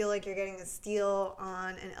may feel like you're getting a steal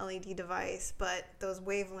on an LED device, but those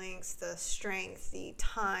wavelengths, the strength, the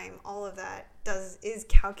time, all of that is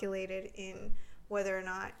calculated in whether or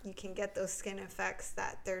not you can get those skin effects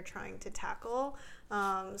that they're trying to tackle.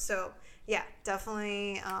 So yeah,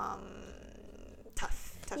 definitely tough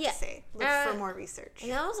to say. Look for more research.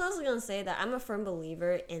 And I was also going to say that I'm a firm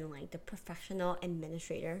believer in like the professional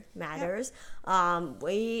administrator matters.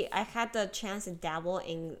 I had the chance to dabble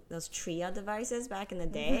in those Tria devices back in the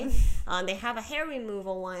day. They have a hair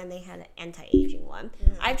removal one and they had an anti-aging one.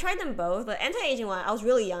 I've tried them both, but anti-aging one, I was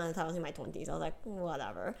really young at the time. I was in my 20s. I was like,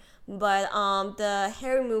 whatever. But the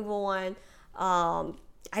hair removal one,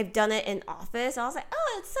 I've done it in office. I was like,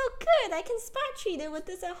 oh, it's so good. I can spot treat it with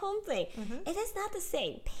this at home thing. It is not the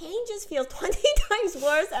same. Pain just feels 20 times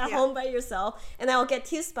worse at home by yourself. And I'll get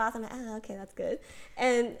 2 spots. I'm like, oh, okay, that's good.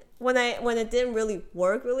 And when it didn't really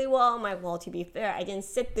work really well, I'm like, well, to be fair, I didn't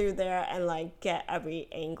sit through there and like get every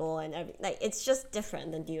angle and it's just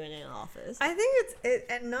different than doing it in office. I think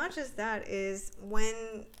and not just that is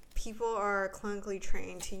when people are clinically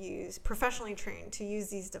trained to professionally trained to use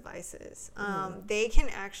these devices. They can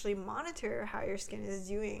actually monitor how your skin is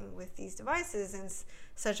doing with these devices, and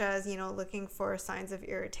such as, you know, looking for signs of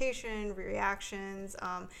irritation, reactions,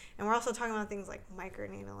 and we're also talking about things like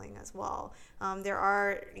microneedling as well. There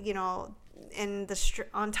are, you know, and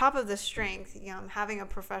on top of the strength, having a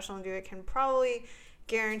professional do it can probably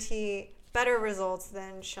guarantee better results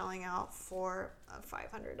than shelling out for a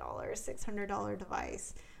 $500, $600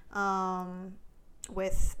 device.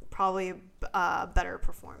 with probably better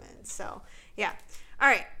performance. So yeah. All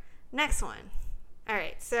right, next one. All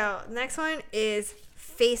right, so next one is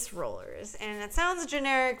face rollers, and it sounds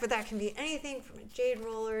generic, but that can be anything from a jade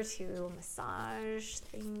roller to a massage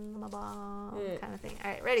thing, kind of thing.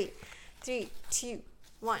 All right, ready? 3, 2,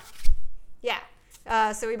 1. Yeah.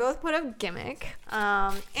 So we both put up gimmick,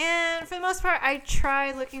 and for the most part, I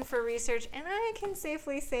tried looking for research, and I can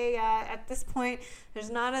safely say at this point,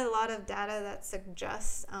 there's not a lot of data that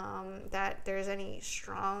suggests that there's any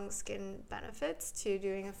strong skin benefits to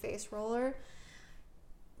doing a face roller.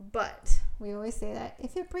 But we always say that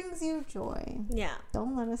if it brings you joy,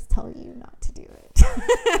 don't let us tell you not to do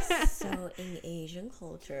it. So in Asian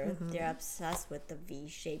culture, they're obsessed with the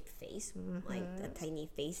V-shaped face. Like the tiny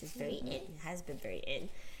face is very in, has been very in.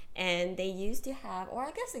 And they used to have, or I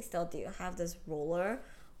guess they still do, have this roller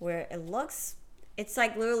where it's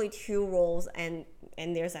like literally 2 rolls and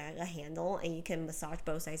there's a handle, and you can massage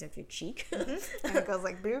both sides of your cheek. And it goes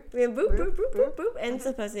like boop, boop, boop, boop, boop, boop, boop. And it's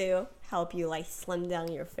supposed to help you like slim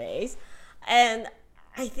down your face. And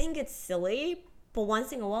I think it's silly, but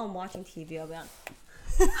once in a while I'm watching TV, I'll be like,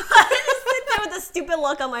 I just sit there with a stupid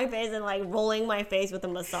look on my face and like rolling my face with a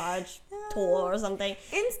massage tool or something.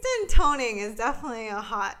 Instant toning is definitely a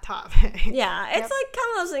hot topic. Yeah, it's like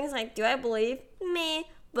kind of those things like, do I believe? Me.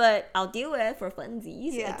 But I'll do it for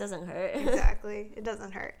funsies. Yeah. It doesn't hurt. Exactly. It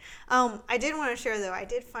doesn't hurt. I did want to share, though, I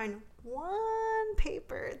did find one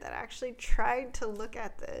paper that actually tried to look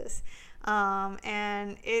at this.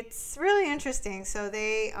 And it's really interesting. So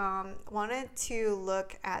they wanted to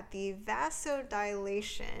look at the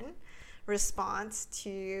vasodilation response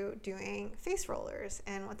to doing face rollers.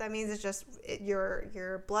 And what that means is just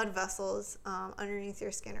your blood vessels underneath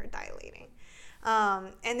your skin are dilating.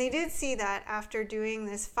 And they did see that after doing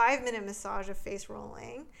this 5-minute massage of face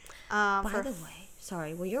rolling. By the way,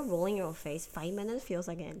 sorry, when you're rolling your face, 5 minutes feels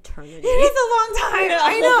like an eternity. It is a long time.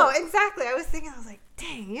 I know, exactly. I was like,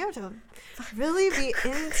 dang, you have to really be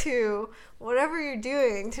into whatever you're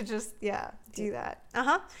doing to just, do that.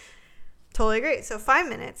 Totally agree. So 5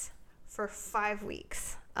 minutes for 5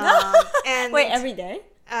 weeks. And wait, every day?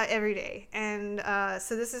 Every day. And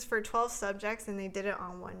so this is for 12 subjects, and they did it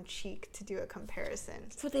on one cheek to do a comparison.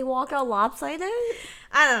 So they walk out lopsided?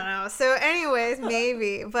 I don't know. So anyways,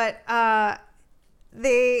 maybe. But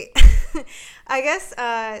they, I guess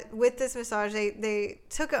with this massage, they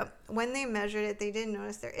took up, when they measured it, they did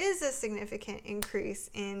notice there is a significant increase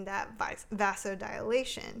in that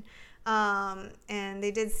vasodilation. And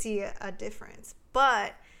they did see a difference.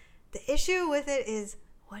 But the issue with it is,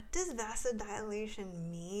 what does vasodilation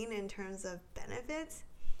mean in terms of benefits?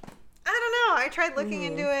 I don't know. I tried looking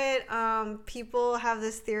into it. People have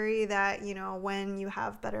this theory that, when you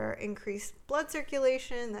have better increased blood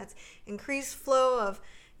circulation, that's increased flow of,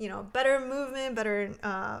 better movement, better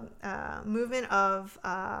movement of,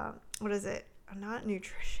 not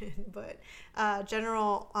nutrition, but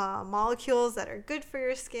general molecules that are good for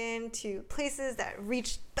your skin to places that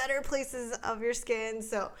reach better places of your skin.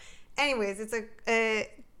 So anyways, it's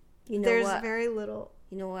there's very little.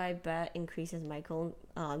 You know what I bet increases micro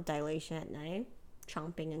dilation at night?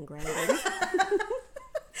 Chomping and grinding.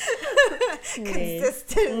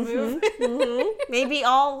 Consistent movement. Maybe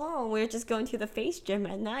all along we're just going to the face gym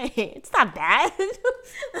at night. It's not bad.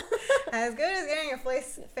 As good as getting your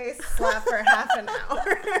face slapped for half an hour. And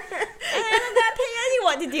I'm not paying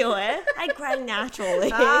anyone to do it. I grind naturally.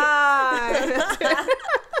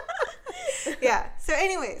 Yeah. So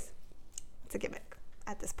anyways, it's a gimmick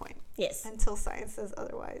at this point. Yes. Until science says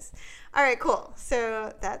otherwise. All right, cool.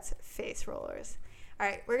 So that's face rollers. All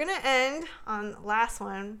right, we're going to end on the last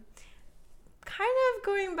one, kind of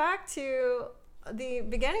going back to the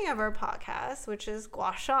beginning of our podcast, which is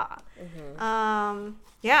gua sha.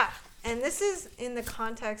 Yeah, and this is in the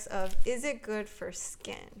context of, is it good for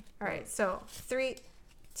skin? All right, so 3,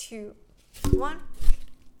 2, 1.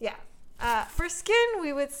 Yeah. For skin,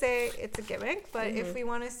 we would say it's a gimmick, but if we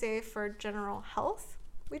want to say for general health,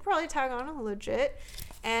 we'd probably tag on a legit.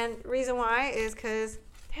 And reason why is because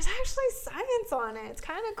there's actually science on it. It's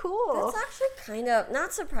kind of cool. That's actually kind of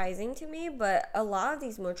not surprising to me, but a lot of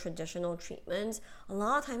these more traditional treatments, a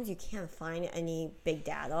lot of times you can't find any big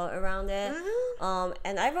data around it.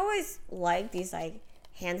 And I've always liked these like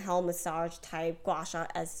handheld massage type gua sha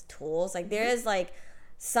as tools. Like there is like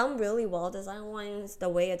some really well designed ones, the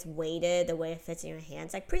way it's weighted, the way it fits in your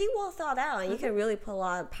hands, like pretty well thought out, and you can really put a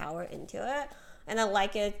lot of power into it. And I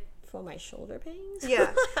like it for my shoulder pains.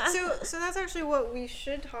 Yeah. So that's actually what we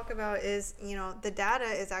should talk about is, the data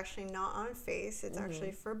is actually not on face. It's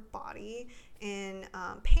actually for body in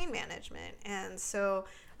pain management. And so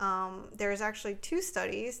there's actually 2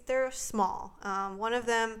 studies. They're small. One of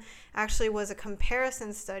them actually was a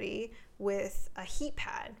comparison study with a heat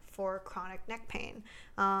pad for chronic neck pain.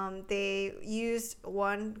 One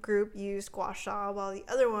group used gua sha while the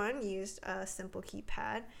other one used a simple heat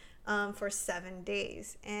pad for 7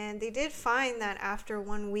 days. And they did find that after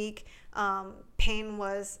 1 week, pain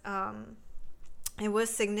was, it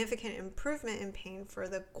was significant improvement in pain for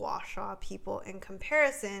the gua sha people in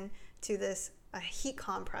comparison to this a heat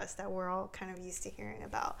compress that we're all kind of used to hearing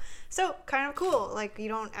about. So kind of cool. Like, you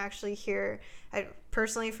don't actually hear,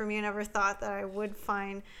 personally for me, I never thought that I would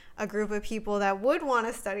find a group of people that would want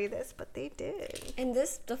to study this, but they did. And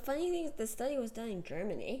the funny thing is, the study was done in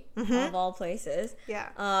Germany, of all places. Yeah.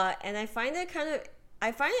 And I find it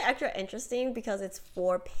extra interesting because it's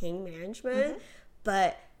for pain management,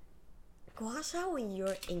 but gua sha when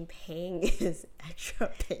you're in pain is extra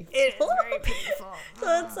painful. It is very painful.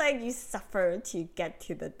 So it's like you suffer to get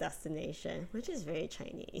to the destination, which is very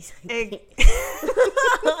Chinese.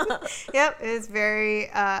 Yep, it's very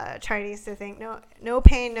Chinese to think no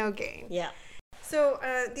pain, no gain. Yeah. So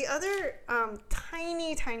the other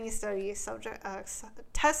tiny study,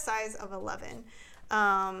 test size of 11,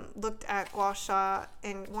 looked at gua sha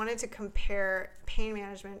and wanted to compare pain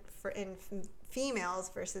management in females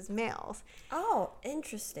versus males. Oh,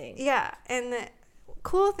 interesting. Yeah, and the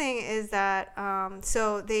cool thing is that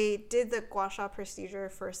so they did the gua sha procedure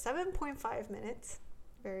for 7.5 minutes,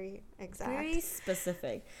 very exact. Very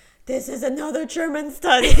specific. This is another German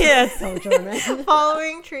study. Yes, so German.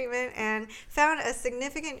 Following treatment, and found a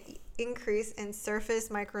significant increase in surface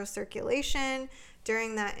microcirculation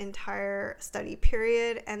during that entire study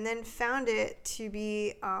period, and then found it to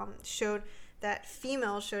be showed that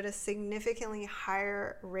females showed a significantly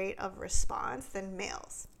higher rate of response than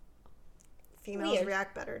males. Females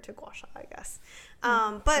react better to gua sha, I guess.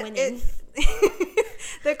 But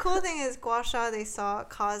the cool thing is gua sha they saw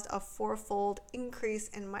caused a 4-fold increase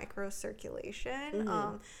in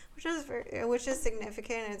microcirculation, which is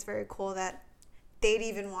significant, and it's very cool that they'd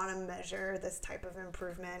even want to measure this type of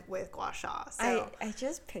improvement with gua sha. So I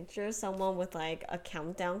just picture someone with like a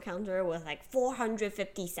countdown counter with like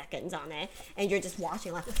 450 seconds on it, and you're just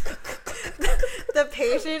watching like the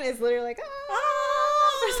patient is literally like, come on,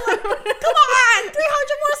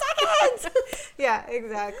 300 more seconds. Yeah,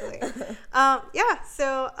 exactly.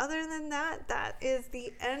 So other than that, that is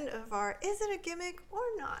the end of our is it a gimmick or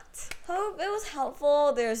not? Hope it was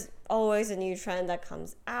helpful. There's always a new trend that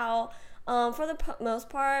comes out. For the most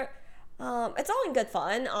part, it's all in good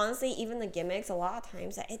fun. Honestly, even the gimmicks, a lot of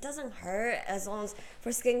times, it doesn't hurt as long as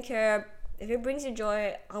for skincare, if it brings you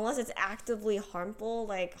joy, unless it's actively harmful,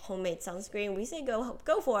 like homemade sunscreen, we say go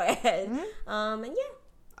for it. And yeah.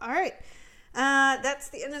 All right. That's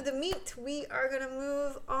the end of the meat. We are going to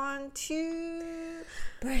move on to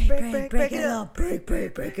break it up. Break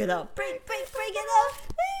it up.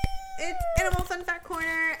 It's Animal Fun Fact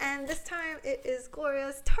Corner, and this time it is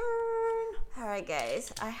Gloria's turn. Alright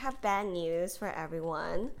guys, I have bad news for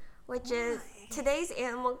everyone, which is today's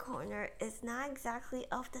Animal Corner is not exactly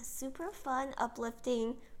of the super fun,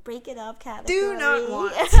 uplifting, break it up category. Do not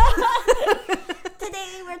want.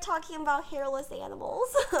 Today we're talking about hairless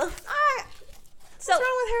animals. What's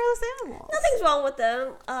wrong with hairless animals? Nothing's wrong with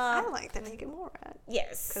them. I like the naked mole rat.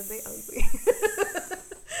 Yes. Because they ugly.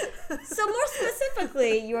 So more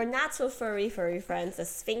specifically, your not so furry friends, the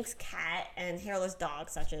Sphynx cat and hairless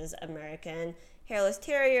dogs such as American hairless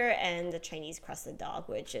terrier and the Chinese crested dog,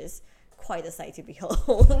 which is quite a sight to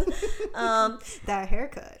behold. That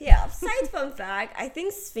haircut. Yeah. Side fun fact, I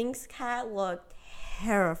think Sphynx cat looked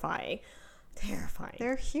terrifying.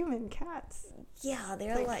 They're human cats. Yeah,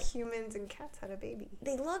 they're like humans and cats had a baby.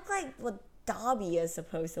 They look like what Dobby is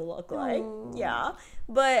supposed to look like. Yeah.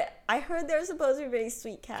 But I heard they're supposed to be very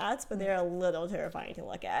sweet cats, but they're a little terrifying to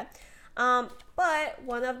look at. But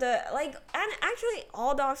one of the, and actually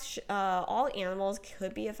all dogs, all animals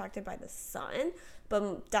could be affected by the sun,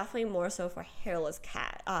 but definitely more so for hairless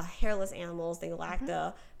animals. They lack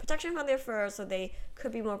the protection from their fur, so they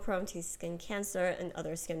could be more prone to skin cancer and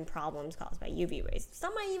other skin problems caused by UV rays.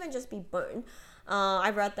 Some might even just be burned.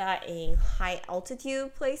 I've read that in high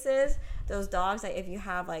altitude places, those dogs, if you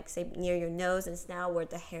have say near your nose and snout where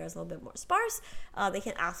the hair is a little bit more sparse, they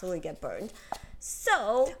can absolutely get burned.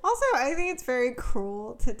 So also, I think it's very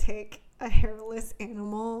cruel to take a hairless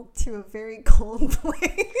animal to a very cold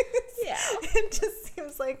place. Yeah. It just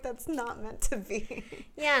seems like that's not meant to be.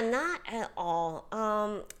 Yeah, not at all.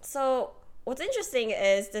 So what's interesting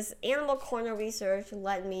is this Animal Corner research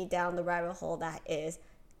led me down the rabbit hole that is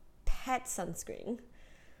pet sunscreen.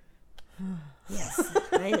 Yes,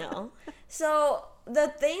 I know. So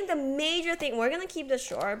the major thing, we're going to keep this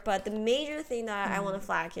short, but the major thing that I want to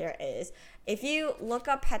flag here is if you look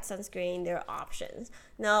up pet sunscreen, there are options.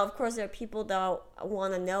 Now, of course, there are people that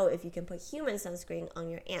want to know if you can put human sunscreen on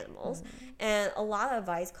your animals. And a lot of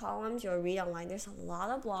advice columns you'll read online, there's a lot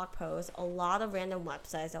of blog posts, a lot of random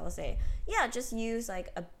websites that will say, yeah, just use like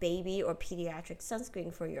a baby or pediatric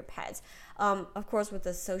sunscreen for your pets. Of course, with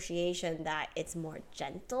the association that it's more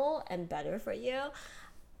gentle and better for you.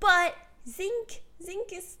 But zinc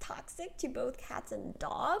is toxic to both cats and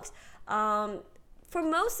dogs. For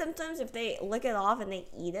most symptoms, if they lick it off and they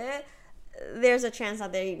eat it, there's a chance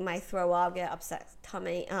that they might throw up, get upset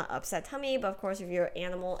tummy. But of course, if your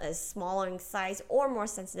animal is smaller in size or more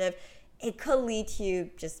sensitive, it could lead to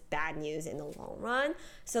just bad news in the long run.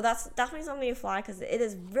 So that's definitely something to flag because it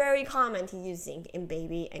is very common to use zinc in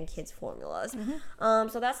baby and kids formulas.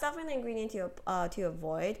 So that's definitely an ingredient to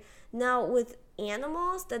avoid. Now with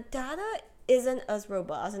animals, the data isn't as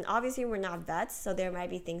robust, and obviously we're not vets, so there might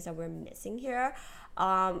be things that we're missing here.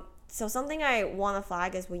 So something I want to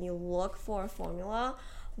flag is when you look for a formula,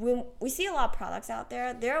 we see a lot of products out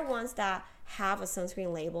there. There are ones that have a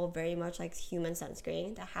sunscreen label very much like human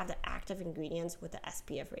sunscreen that have the active ingredients with the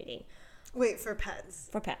SPF rating. Wait, for pets?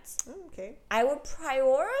 For pets. Oh, okay. I would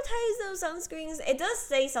prioritize those sunscreens. It does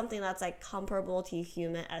say something that's like comparable to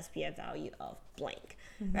human SPF value of blank,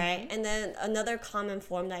 right? And then another common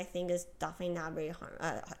form that I think is definitely not very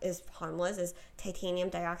harmless is titanium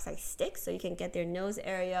dioxide sticks. So you can get their nose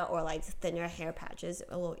area or like thinner hair patches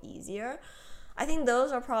a little easier. I think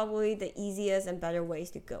those are probably the easiest and better ways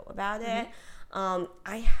to go about it.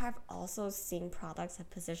 I have also seen products that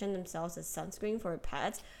position themselves as sunscreen for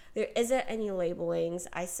pets. There isn't any labelings.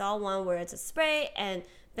 I saw one where it's a spray and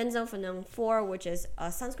benzophenone 4, which is a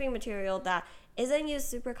sunscreen material that isn't used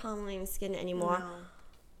super commonly in skin anymore. No.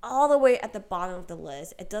 All the way at the bottom of the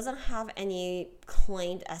list. It doesn't have any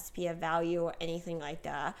claimed SPF value or anything like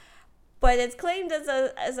that. But it's claimed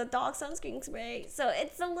as a dog sunscreen spray. So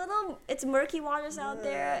it's murky waters out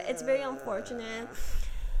there. It's very unfortunate.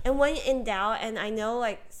 And when in doubt, and I know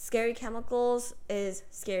like scary chemicals is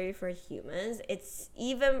scary for humans, it's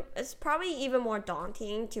probably even more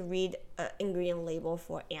daunting to read an ingredient label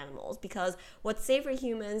for animals because what's safe for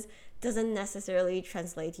humans doesn't necessarily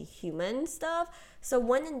translate to human stuff. So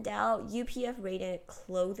when in doubt, UPF rated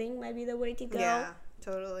clothing might be the way to go. Yeah.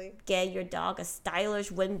 Totally. Get your dog a stylish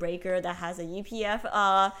windbreaker that has a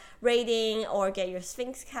UPF rating, or get your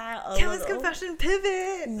Sphynx cat a Chemist Confession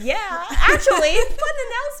pivot. Yeah, actually,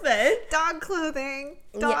 fun announcement. Dog clothing,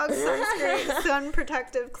 dog sunscreen, sun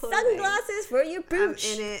protective clothing. Sunglasses for your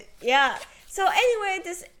booch. I'm in it. Yeah. So anyway,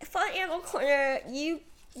 this fun animal corner, you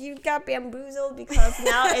got bamboozled because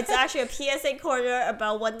now it's actually a PSA corner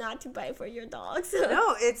about what not to buy for your dogs.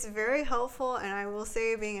 No, it's very helpful, and I will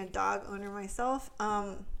say, being a dog owner myself,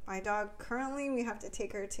 my dog currently, we have to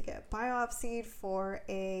take her to get biopsied for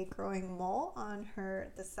a growing mole on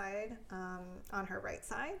the side, on her right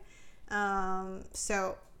side.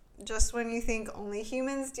 So just when you think only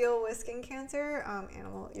humans deal with skin cancer,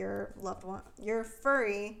 your loved one, your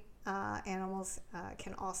furry animals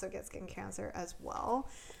can also get skin cancer as well.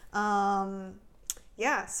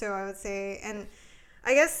 So I would say, and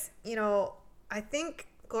I guess, I think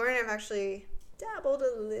Gloria and I have actually dabbled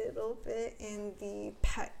a little bit in the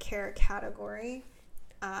pet care category.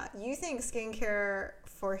 You think skincare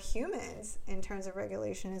for humans in terms of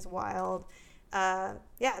regulation is wild.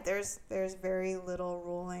 There's very little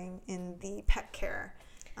ruling in the pet care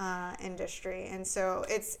industry, and so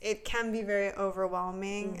it can be very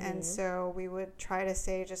overwhelming. And so we would try to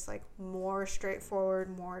say just like more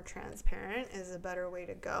straightforward, more transparent is a better way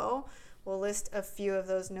to go. We'll list a few of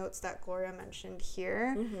those notes that Gloria mentioned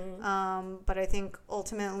here, but I think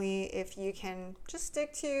ultimately if you can just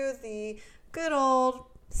stick to the good old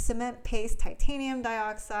cement paste titanium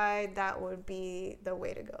dioxide, that would be the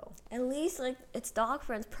way to go. At least like its dog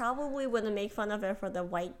friends probably wouldn't make fun of it for the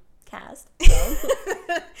white cast. So.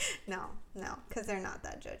 No, because they're not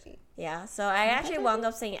that judgy. Yeah, so I actually wound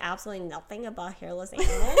up saying absolutely nothing about hairless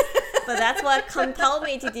animals, but that's what compelled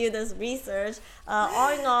me to do this research.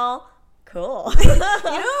 All in all, cool.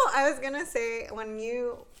 I was gonna say, when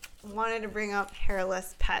you wanted to bring up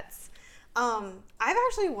hairless pets, I've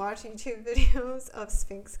actually watched YouTube videos of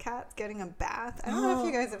Sphynx cats getting a bath. I don't know if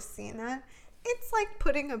you guys have seen that. It's like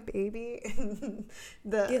putting a baby in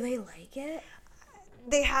the... Do they like it?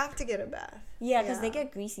 They have to get a bath. Yeah, because they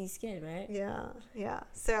get greasy skin, right? Yeah.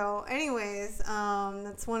 So anyways,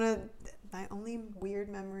 that's one of my only weird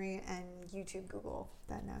memory and YouTube Google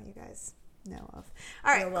that now you guys know of.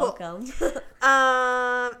 All right, You're welcome. Cool.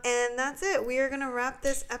 And that's it. We are going to wrap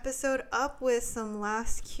this episode up with some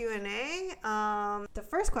last Q&A. The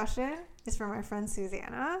first question is from our friend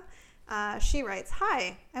Susanna. She writes,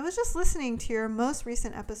 "Hi, I was just listening to your most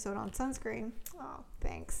recent episode on sunscreen. Oh,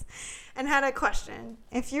 thanks. And had a question.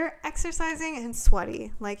 If you're exercising and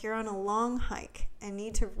sweaty, like you're on a long hike and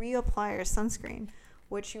need to reapply your sunscreen,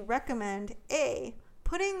 would you recommend A,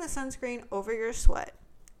 putting the sunscreen over your sweat,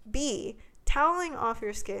 B, toweling off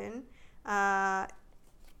your skin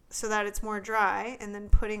so that it's more dry and then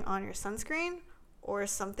putting on your sunscreen, or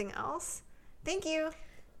something else? Thank you."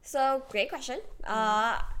 So, great question.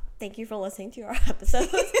 Thank you for listening to our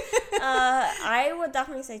episodes. I would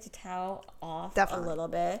definitely say to towel off a little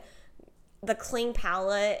bit. The cling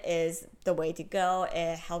palette is the way to go.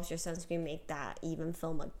 It helps your sunscreen make that even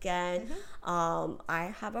film again.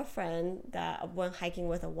 I have a friend that I went hiking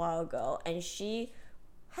with a while ago, and she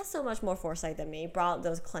has so much more foresight than me. Brought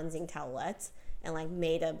those cleansing towelettes and like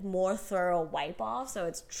made a more thorough wipe off, so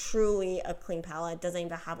it's truly a clean palette. It doesn't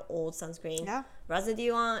even have old sunscreen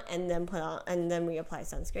residue on, and then put on and then reapply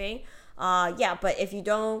sunscreen. But if you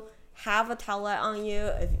don't have a towelette on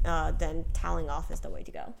you, then toweling off is the way to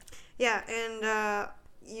go. Yeah, and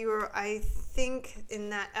I think in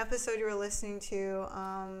that episode you were listening to,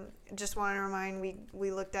 just want to remind, we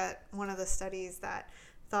looked at one of the studies that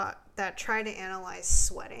tried to analyze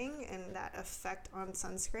sweating and that effect on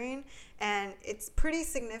sunscreen, and it's pretty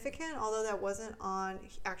significant. Although that wasn't on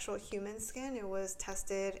actual human skin, it was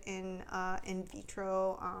tested in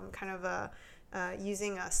vitro,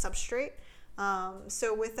 using a substrate.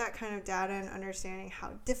 So with that kind of data and understanding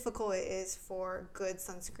how difficult it is for good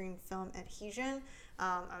sunscreen film adhesion,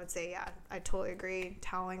 I would say, yeah, I totally agree.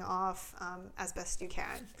 Toweling off as best you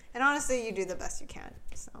can. And honestly, you do the best you can.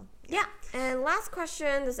 So yeah. And last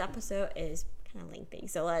question. This episode is kind of lengthy,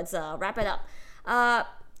 so let's wrap it up.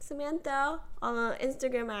 Samantha on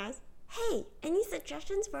Instagram asks, "Hey, any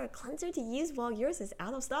suggestions for a cleanser to use while yours is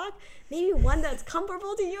out of stock? Maybe one that's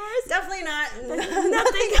comparable to yours?" Definitely not.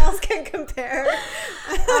 Nothing else can compare.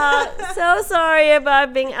 So sorry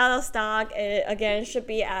about being out of stock. It, again, should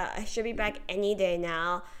be back any day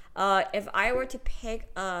now. If I were to pick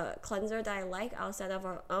a cleanser that I like outside of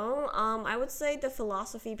our own, I would say the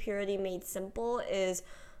Philosophy Purity Made Simple is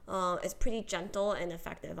pretty gentle and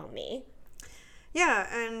effective on me.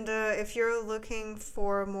 Yeah, and if you're looking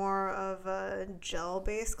for more of a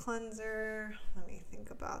gel-based cleanser, let me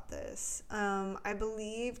think about this. I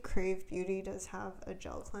believe Crave Beauty does have a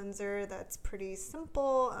gel cleanser that's pretty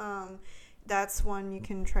simple. That's one you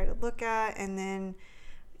can try to look at. And then,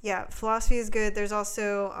 yeah, Philosophy is good. There's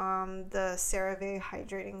also the CeraVe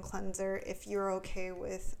Hydrating Cleanser if you're okay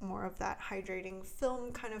with more of that hydrating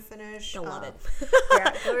film kind of finish. Don't love it.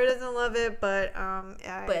 Yeah, Gloria doesn't love it, but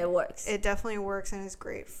it works. It definitely works and is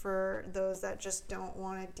great for those that just don't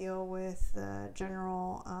want to deal with the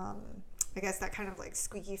general, I guess that kind of like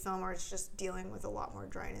squeaky film, or it's just dealing with a lot more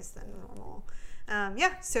dryness than normal.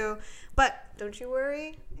 But don't you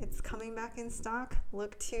worry, it's coming back in stock.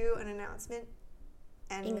 Look to an announcement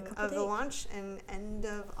of the launch and end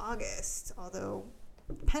of August, although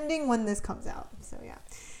pending when this comes out. So yeah.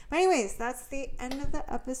 But anyways, that's the end of the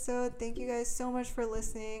episode. Thank you guys so much for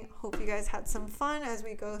listening. Hope you guys had some fun as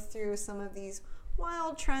we go through some of these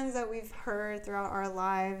wild trends that we've heard throughout our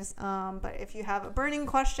lives. But if you have a burning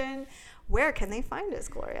question, where can they find us,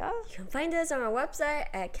 Gloria? You can find us on our website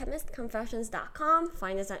at chemistconfessions.com.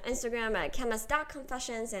 Find us on Instagram at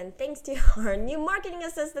chemist.confessions. And thanks to our new marketing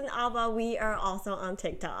assistant, Alba, we are also on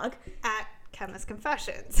TikTok at Chemist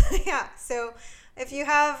Confessions. Yeah, so if you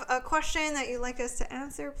have a question that you'd like us to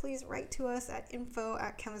answer, please write to us at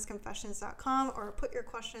info@chemistconfessions.com or put your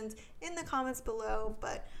questions in the comments below.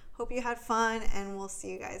 But hope you had fun, and we'll see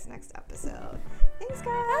you guys next episode. Thanks,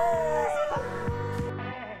 guys. Bye.